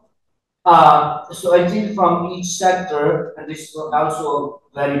problem. So I think from each sector, and this is also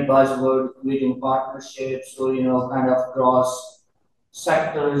a very buzzword, creating partnerships or, you know, kind of cross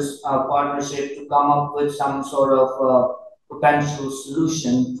sectors partnership to come up with some sort of potential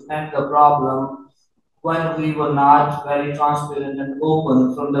solution to end the problem. when we were not very transparent and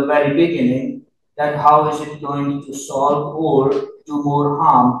open from the very beginning, then how is it going to solve or do more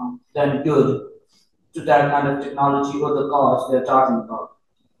harm than good to that kind of technology or the cause they're talking about?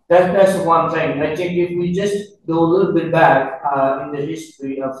 That's one thing. I think if we just go a little bit back in the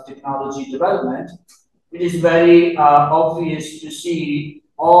history of technology development, it is very obvious to see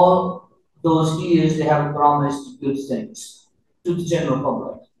all those years they have promised good things to the general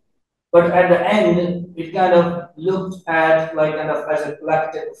public. But at the end, it kind of looked at like kind of as a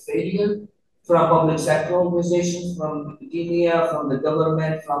collective failure from public sector organizations, from academia, from the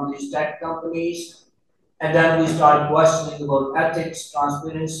government, from these tech companies. And then we started questioning about ethics,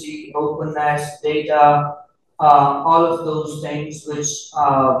 transparency, openness, data, all of those things, which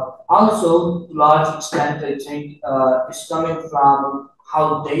also, to a large extent, I think, is coming from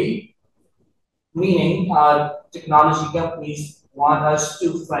how they, meaning technology companies, want us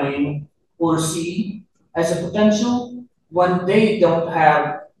to frame or see as a potential when they don't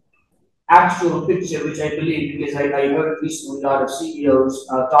have actual picture, which I believe, because I heard recently a lot of CEOs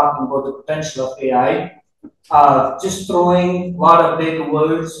talking about the potential of AI, just throwing a lot of big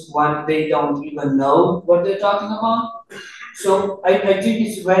words when they don't even know what they're talking about. So I think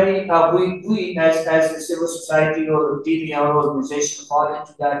it's very, we as a civil society or DBA organization fall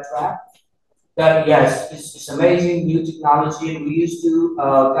into that trap. That yes, it's amazing new technology, and we used to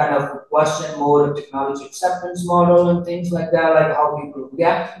kind of question more of technology acceptance model and things like that, like how people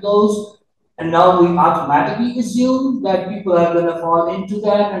react to those. And now we automatically assume that people are going to fall into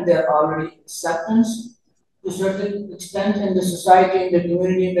that, and they're already acceptance to a certain extent in the society, in the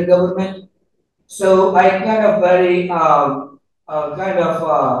community, in the government. So I kind of very kind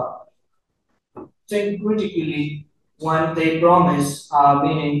of think critically when they promise,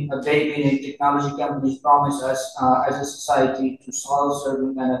 meaning they meaning technology companies promise us as a society to solve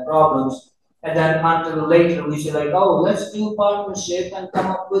certain kind of problems, and then until later we say like, oh, let's do partnership and come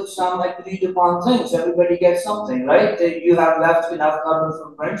up with some agreed upon things. Everybody gets something, right? You have left enough carbon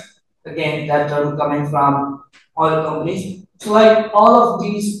footprint. Again, that term coming from oil companies. So like all of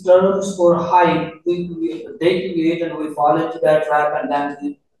these terms for hype, they create and we fall into that trap, and then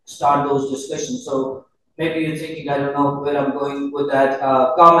we start those discussions. So maybe you're thinking, I don't know where I'm going with that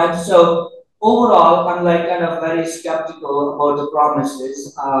comment. So overall, I'm like kind of very skeptical about the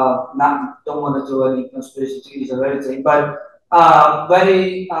promises. Not don't want to throw any conspiracy theories or anything, but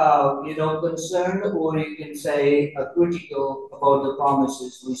very concerned, or you can say critical about the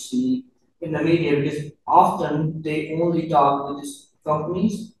promises we see in the media, because often they only talk with these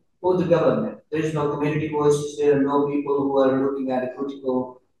companies or the government. There's no community voices. There are no people who are looking at a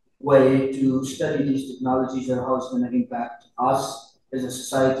critical way to study these technologies or how it's going to impact us as a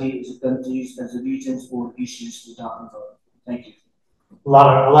society, as a countries, as a regions, or issues we're talking about. Thank you. A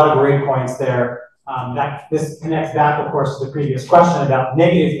lot of great points there. This connects back, of course, to the previous question about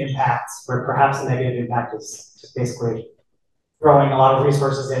negative impacts, where perhaps a negative impact is just basically throwing a lot of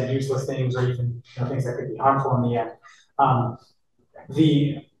resources at useless things, or even things that could be harmful in the end.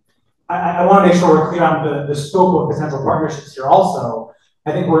 I want to make sure we're clear on the scope of potential partnerships here also.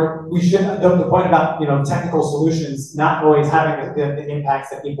 I think we should, the point about technical solutions not always having the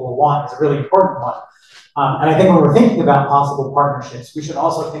impacts that people want is a really important one. And I think when we're thinking about possible partnerships, we should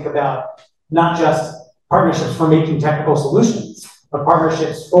also think about not just partnerships for making technical solutions, but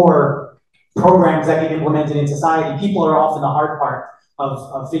partnerships for programs that get implemented in society. People are often the hard part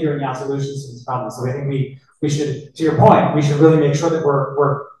of figuring out solutions to these problems. So I think we should, to your point, we should really make sure that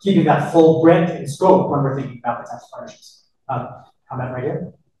we're keeping that full breadth and scope when we're thinking about the types of partnerships. Comment right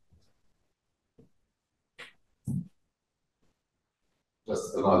here.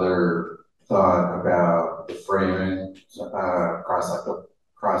 Just another thought about the framing cross-sector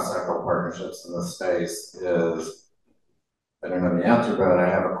partnerships in the space is, I don't know the answer, but I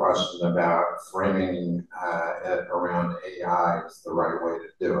have a question about framing it around AI is the right way to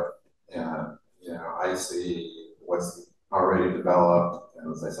do it. And I see what's already developed,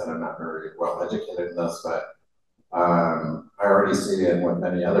 and as I said, I'm not very well educated in this, but I already see it with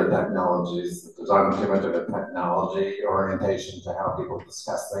many other technologies that there's not too much of a technology orientation to how people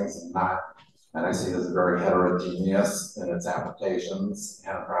discuss things, and I see it as very heterogeneous in its applications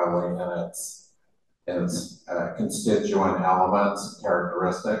and probably in its constituent elements and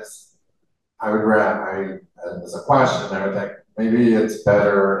characteristics. I would rather, as a question, I would think maybe it's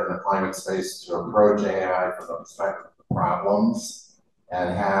better in the climate space to approach AI from the perspective of the problems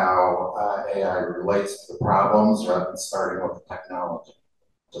and how AI relates to the problems rather than starting with the technology,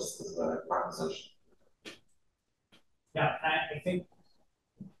 just as a proposition. Yeah,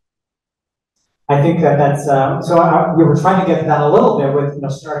 I think that's, we were trying to get that a little bit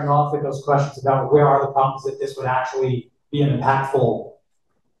with, starting off with those questions about where are the problems that this would actually be an impactful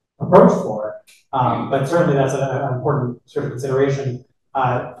approach for. But certainly that's an important sort of consideration.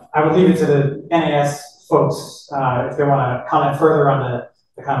 I would leave it to the NAS folks if they want to comment further on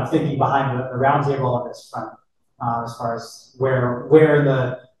the kind of thinking behind the roundtable on this front, as far as where in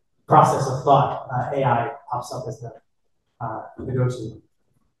the process of thought AI pops up as the go-to.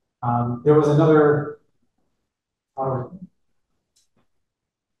 There was another. Can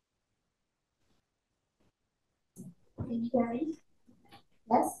you hear me?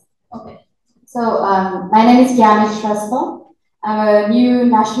 Yes? Okay. So my name is Gyami Shrestha. I'm a new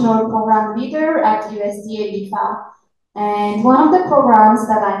national program leader at USDA BIFA. And one of the programs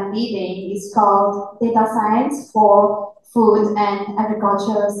that I'm leading is called Data Science for Food and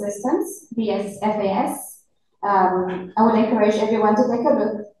Agricultural Systems, BSFAS. I would encourage everyone to take a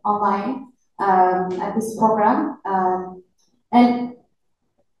look online at this program. And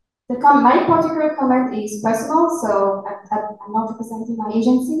my particular comment is personal, so I'm not representing my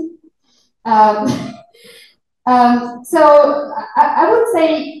agency. So I would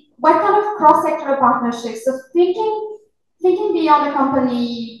say, what kind of cross-sectoral partnerships? So thinking beyond a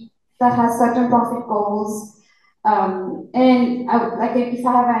company that has certain profit goals, and like if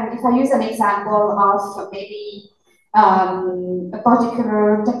I use an example of maybe a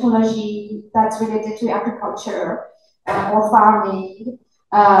particular technology that's related to agriculture or farming,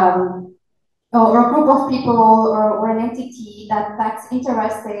 or a group of people or an entity that's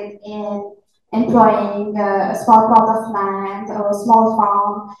interested in employing a small plot of land or a small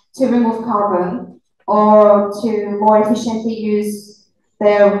farm to remove carbon or to more efficiently use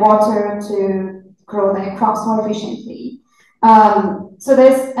their water to grow their crops more efficiently. So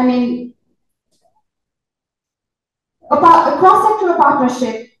there's, a cross-sectoral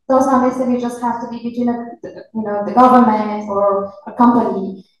partnership does not necessarily just have to be between the government or a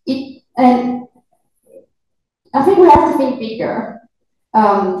company. And I think we have to think bigger.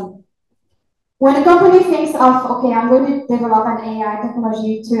 When a company thinks of, okay, I'm going to develop an AI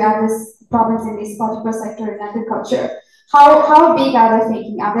technology to address problems in this particular sector in agriculture, how big are they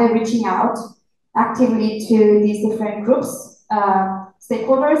thinking? Are they reaching out actively to these different groups,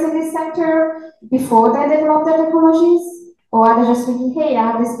 stakeholders in this sector before they develop their technologies? Or are they just thinking, hey,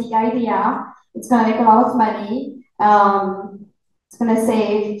 I have this big idea, it's going to make a lot of money, it's going to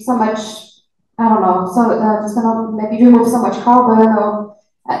save so much, I don't know, so it's going to maybe remove so much carbon, or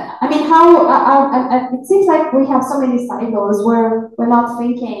it seems like we have so many silos where we're not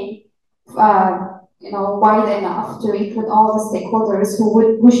thinking, wide enough to include all the stakeholders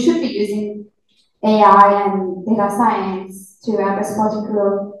who should be using AI and data science to address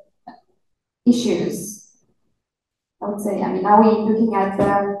particular issues. I would say, are we looking at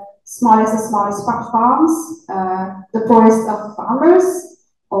the smallest farms, the poorest of farmers,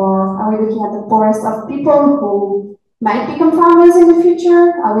 or are we looking at the poorest of people who might become farmers in the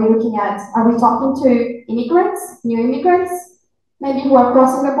future? Are we talking to immigrants, new immigrants, maybe who are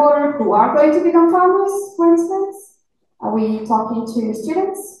crossing the border, who are going to become farmers, for instance? Are we talking to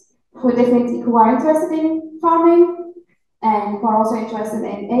students who are interested in farming and who are also interested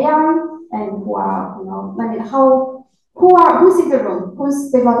in AI and who are, who's in the room?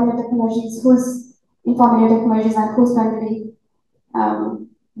 Who's developing the technologies? Who's informing the technologies, and who's going to be,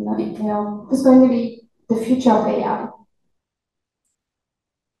 who's going to be the future of AI?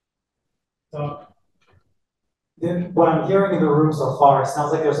 So, what I'm hearing in the room so far, it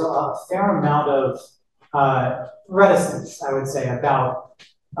sounds like there's a fair amount of reticence, I would say, about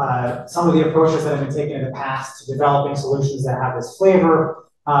some of the approaches that have been taken in the past to developing solutions that have this flavor.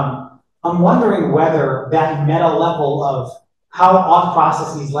 I'm wondering whether that meta level of how ought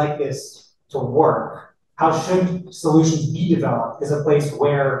processes like this to work, how should solutions be developed, is a place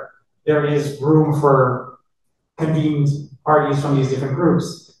where there is room for convened parties from these different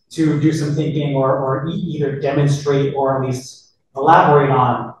groups to do some thinking or either demonstrate or at least elaborate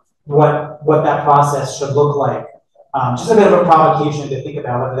on what that process should look like. Just a bit of a provocation to think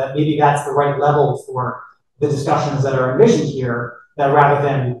about whether maybe that's the right level for the discussions that are envisioned here, that rather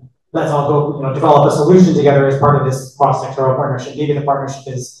than let's all go develop a solution together as part of this cross-sectoral partnership, maybe the partnership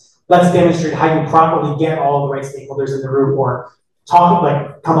is let's demonstrate how you properly get all the right stakeholders in the room, or come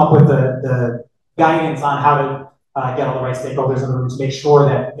up with the guidance on how to get all the right stakeholders in the room to make sure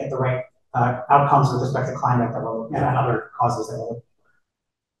that we get the right outcomes with respect to climate and other causes that will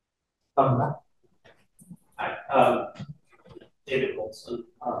come back. Hi, David Wilson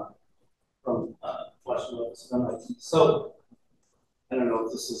from Western Illinois. So I don't know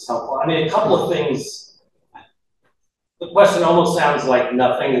if this is helpful. A couple of things. the question almost sounds like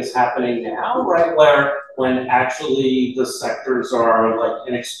nothing is happening now, right? Where when actually the sectors are like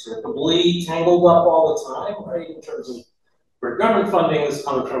inextricably tangled up all the time, right? In terms of where government funding is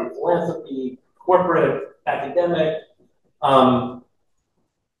coming from, philanthropy, corporate, academic,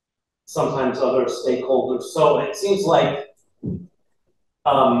 sometimes other stakeholders. So it seems like you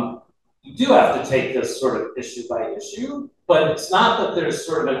do have to take this sort of issue by issue, but it's not that there's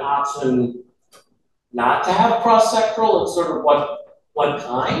sort of an option not to have cross-sectoral. It's sort of what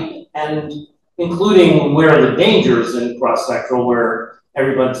kind, and including where are the dangers in cross-sectoral, where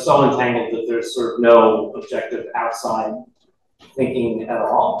everyone's so entangled that there's sort of no objective outside thinking at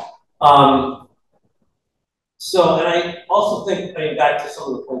all. So, and I also think, I mean, back to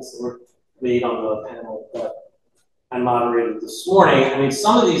some of the points that were made on the panel that I moderated this morning, I mean,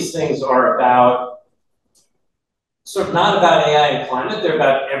 some of these things are about, sort of not about AI and climate, they're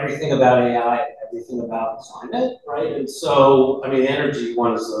about everything about AI and everything about climate, right? And so, I mean, the energy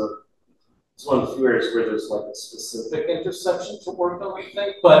one is it's one of the few areas where there's like a specific intersection to work on, I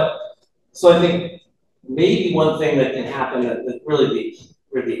think. But, so I think maybe one thing that can happen that really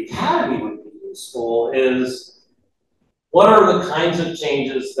where the academy would be useful is, what are the kinds of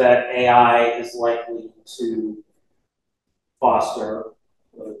changes that AI is likely to foster,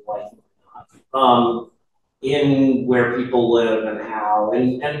 whether likely or not, in where people live and how,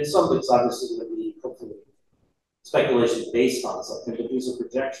 and some of it's obviously going to be hopefully speculation based on something, but these are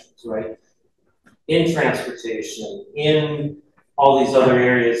projections, right? In transportation, in all these other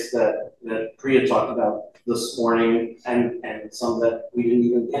areas that Priya talked about this morning, and some that we didn't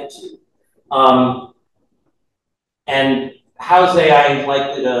even get to. And how is AI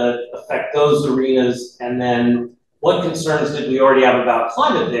likely to affect those arenas? And then what concerns did we already have about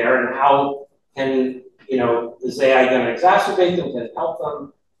climate there, and how can, you know, is AI going to exacerbate them, can it help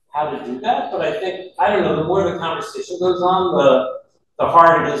them, how to do that? But I think, I don't know, the more the conversation goes on, the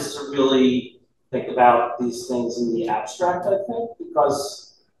harder it is to really think about these things in the abstract, I think,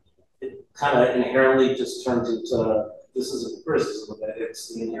 because it kind of inherently just turns into, this is a criticism of it,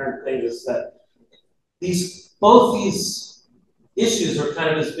 it's the inherent thing is that both these issues are kind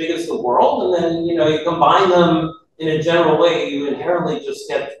of as big as the world, and then, you know, you combine them in a general way, you inherently just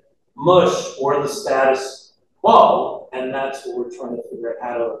get mush or the status quo, and that's what we're trying to figure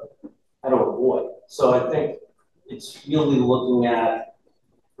out how to avoid. So I think it's really looking at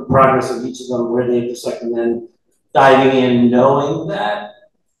the progress of each of them, where they intersect, and then diving in, knowing that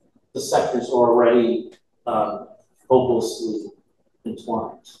the sectors are already hopelessly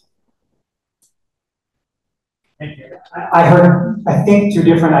entwined. Thank you. I heard, I think, two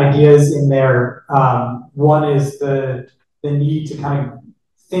different ideas in there. One is the need to kind of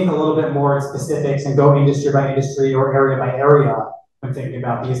think a little bit more in specifics and go industry by industry or area by area when thinking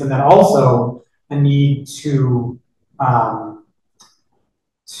about these, and then also a need to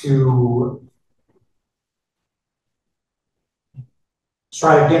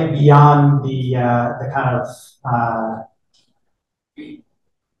try to get beyond the kind of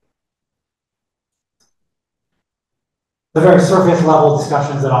the very surface level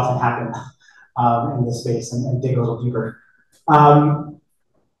discussions that often happen in this space, and dig a little deeper.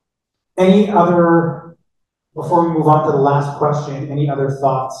 Any other, before we move on to the last question, any other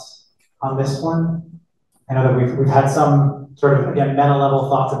thoughts on this one? I know that we've had some sort of, again, meta level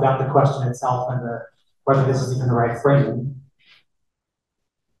thoughts about the question itself and whether this is even the right framing.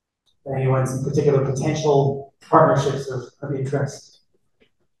 Anyone's in particular potential partnerships of interest?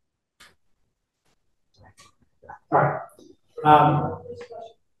 All right.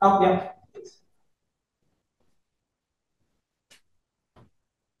 Oh, yeah.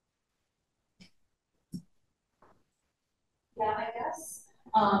 Yeah, I guess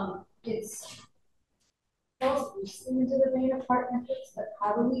it's falls loosely into the vein of partnerships, but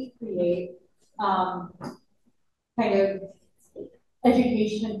how do we create kind of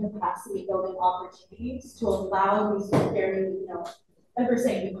education and capacity building opportunities to allow these very, you know, like we're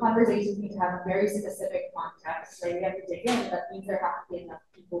saying, the conversations need to have a very specific context, right? We have to dig in. That means there have to be enough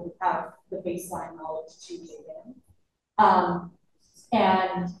people who have the baseline knowledge to dig in.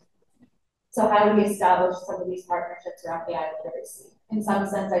 And so how do we establish some of these partnerships around AI literacy? In some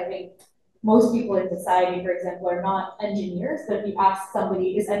sense, I think most people in society, for example, are not engineers, but if you ask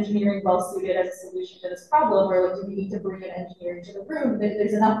somebody, is engineering well suited as a solution to this problem, or like, do we need to bring an engineer into the room?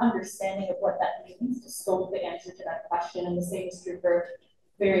 There's enough understanding of what that means to scope the answer to that question, and the same is true for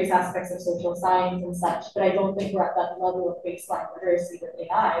various aspects of social science and such, but I don't think we're at that level of baseline literacy with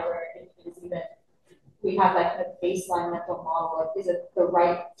AI, where it is even, we have that kind of baseline mental model of, is it the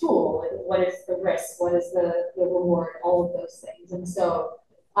right tool? What is the risk? What is the reward? All of those things. And so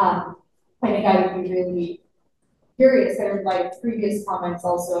I think I would be really curious, kind of like previous comments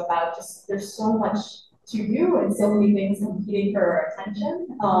also about just there's so much to do and so many things competing for our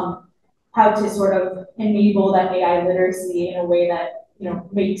attention. How to sort of enable that AI literacy in a way that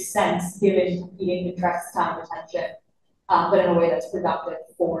makes sense given competing interests, time, attention, but in a way that's productive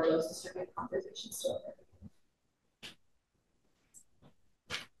for those distributed conversations to occur.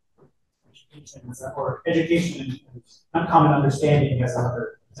 Or education and uncommon understanding as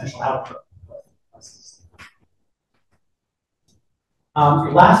another potential output.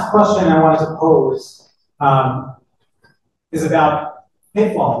 The last question I wanted to pose is about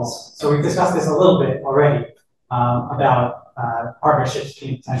pitfalls. So we've discussed this a little bit already about partnerships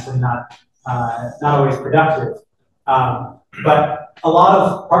being potentially not always productive. But a lot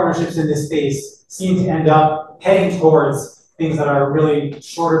of partnerships in this space seem to end up heading towards things that are really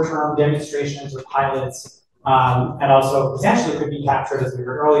shorter term demonstrations or pilots, and also potentially could be captured, as we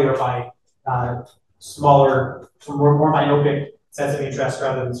heard earlier, by smaller, more myopic sets of interest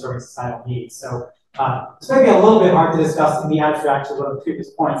rather than serving societal needs. So it's going to be a little bit hard to discuss in the abstract to one of the previous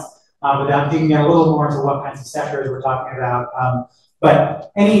points without digging in a little more into what kinds of sectors we're talking about.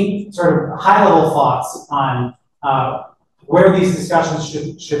 But any sort of high level thoughts on where these discussions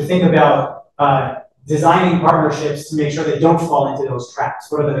should think about designing partnerships to make sure they don't fall into those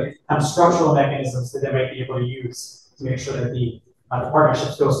traps? What are the kind of structural mechanisms that they might be able to use to make sure that the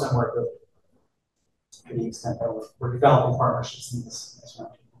partnerships go somewhere good, to the extent that we're developing partnerships in this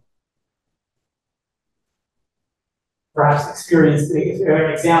round? Perhaps experience, if there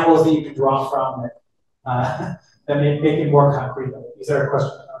are examples that you can draw from that, that make it more concrete. Is there a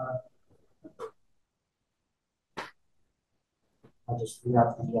question? I'll just read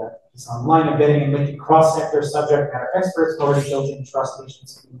out this online. Embedding and linking cross-sector subject matter experts already built in trust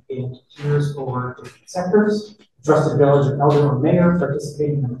agents communicating to peers over different sectors. A trusted village of elder or mayor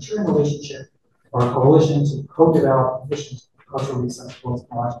participating in a maturing relationship or a coalition to co-develop efficient culturally acceptable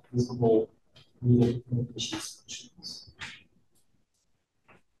technologically feasible needed communication solutions.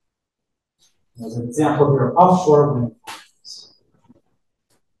 There's an example here of offshore wind farms.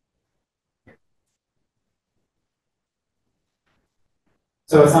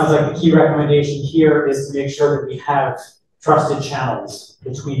 So it sounds like the key recommendation here is to make sure that we have trusted channels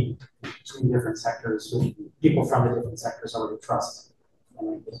between different sectors, with people from the different sectors already trust, and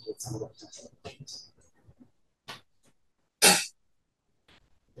then get some of the potential things.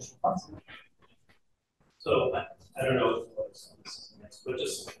 So I don't know what next, but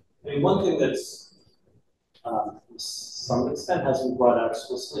just one thing that's to some extent hasn't brought out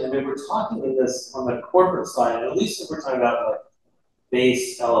explicitly. We're talking in this on the corporate side, at least if we're talking about like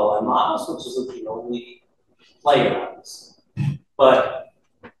base LLM models, which is the only player on this. But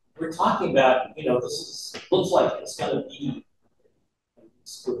we're talking about, this looks like it's going to be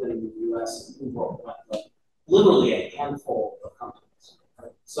within the US and world, like literally a handful of companies.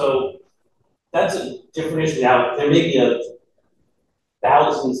 Right? So that's a different issue. Now, there may be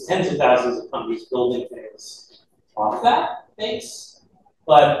thousands, tens of thousands of companies building things off that base,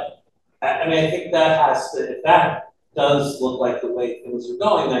 but I think that has to, if that does look like the way things are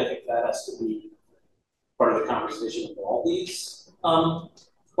going, I think that has to be part of the conversation of all these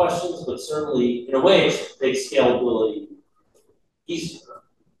questions, but certainly, in a way, it should make scalability easier,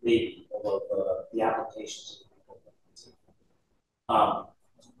 maybe, although the applications of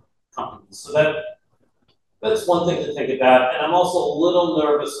companies. So that's one thing to think about. And I'm also a little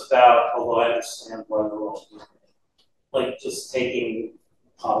nervous about, although I understand why we're all doing it, like just taking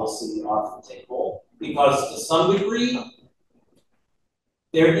policy off the table. Because to some degree,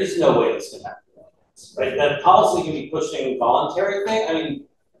 there is no way this can happen. Right? That policy can be pushing voluntary thing.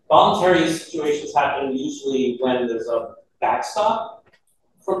 Voluntary situations happen usually when there's a backstop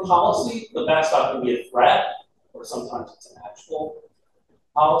from policy. The backstop can be a threat, or sometimes it's an actual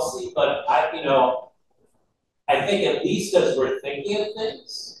policy. But I think at least as we're thinking of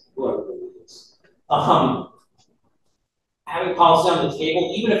things, whoever it is, having policy on the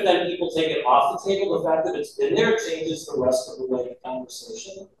table, even if then people take it off the table, the fact that it's been there changes the rest of the way the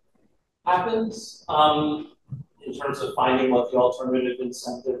conversation happens in terms of finding what the alternative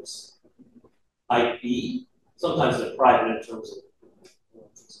incentives might be. Sometimes they're private in terms of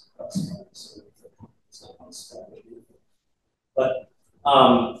but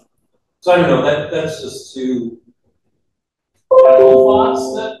so I don't know, that's just two general thoughts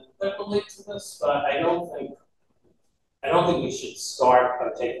that relate to this, but I don't think we should start by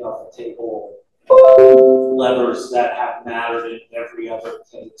taking off the table levers that have mattered in every other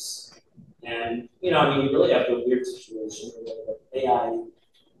case. And, you really have a weird situation where AI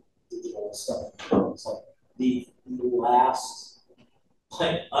digital stuff. It's like the last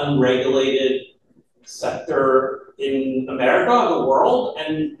unregulated sector in America, the world,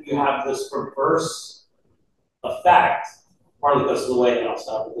 and you have this perverse effect, partly because of the way, and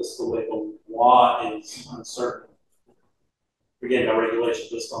also because of the way the law is uncertain. Again, no regulation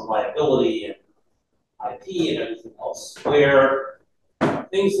based on liability and IP and everything else, where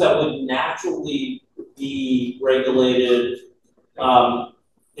things that would naturally be regulated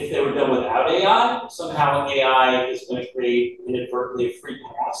if they were done without AI, somehow AI is going to create inadvertently a free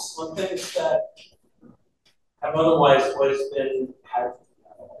pass on things that have otherwise always been had,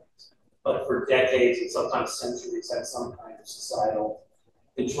 but for decades and sometimes centuries had some kind of societal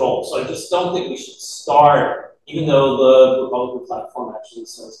control. So I just don't think we should start, even though the Republican platform actually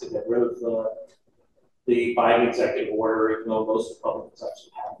says to get rid of the Biden executive order, even though most Republicans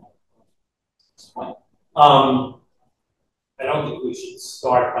actually have it at this point. I don't think we should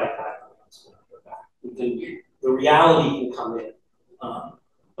start by tackling this. We can, the reality can come in,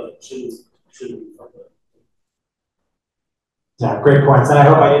 but it shouldn't be from the. Yeah, great points. And I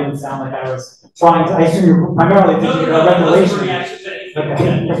hope I didn't sound like I was trying to, I assume you're primarily thinking about regulation.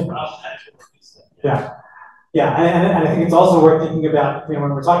 Okay. Yeah. Yeah, and I think it's also worth thinking about, when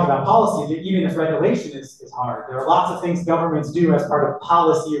we're talking about policy, even if regulation is hard, there are lots of things governments do as part of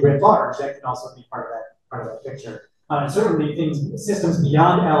policy writ large that can also be part of that picture. And certainly systems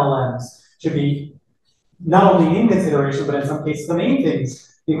beyond LLMs should be not only in consideration, but in some cases the main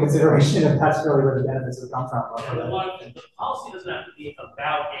things in consideration, if that's really where the benefits would come from. The policy doesn't have to be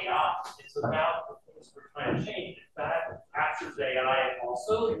about AI. It's about the things we're trying to change. If that captures AI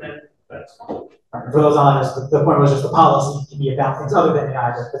also, then that's fine. Right, for those honest, the point was just the policy can be about things other than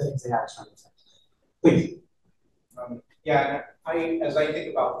AI, but the things AI is trying to say. Please. Yeah, as I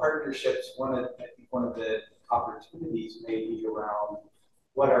think about partnerships, I think one of the opportunities may be around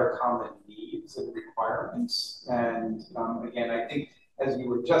what are common needs and requirements. And again, I think, as you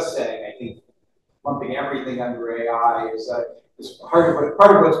were just saying, I think lumping everything under AI is part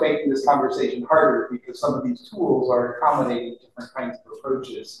of what's making this conversation harder, because some of these tools are accommodating different kinds of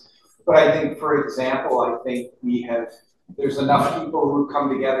approaches. But I think, for example, there's enough people who come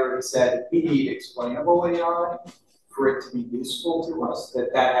together and said, we need explainable AI for it to be useful to us,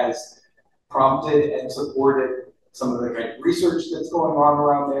 that has prompted and supported some of the kind of research that's going on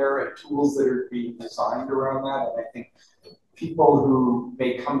around there and tools that are being designed around that. And I think people who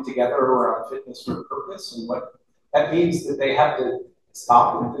may come together around fitness for purpose, and what that means, that they have to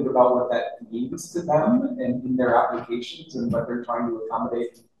stop and think about what that means to them and in their applications and what they're trying to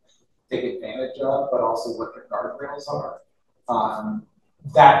accommodate, take advantage of, but also what their guardrails are.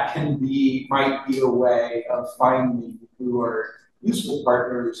 That might be a way of finding who are useful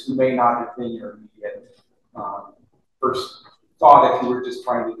partners who may not have been your immediate first thought if you were just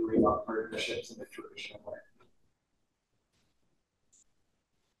trying to dream up partnerships in a traditional way.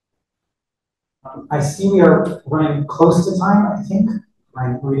 I see we are running close to time, I think.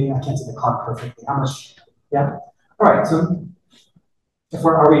 I'm reading, I can't see the clock perfectly. How much? Yeah. All right, so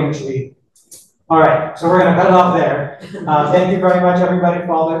are we usually? All right, so we're going to cut it off there. Thank you very much, everybody,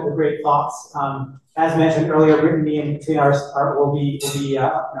 for all the great thoughts. As mentioned earlier, Brittany and Tina will be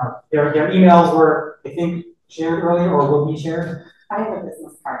their emails were, I think, shared earlier or will be shared. I have a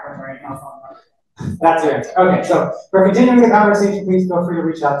business card with right now. That's your answer. Okay, so for continuing the conversation, please feel free to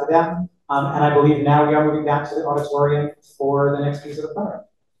reach out to them. And I believe now we are moving back to the auditorium for the next piece of the program.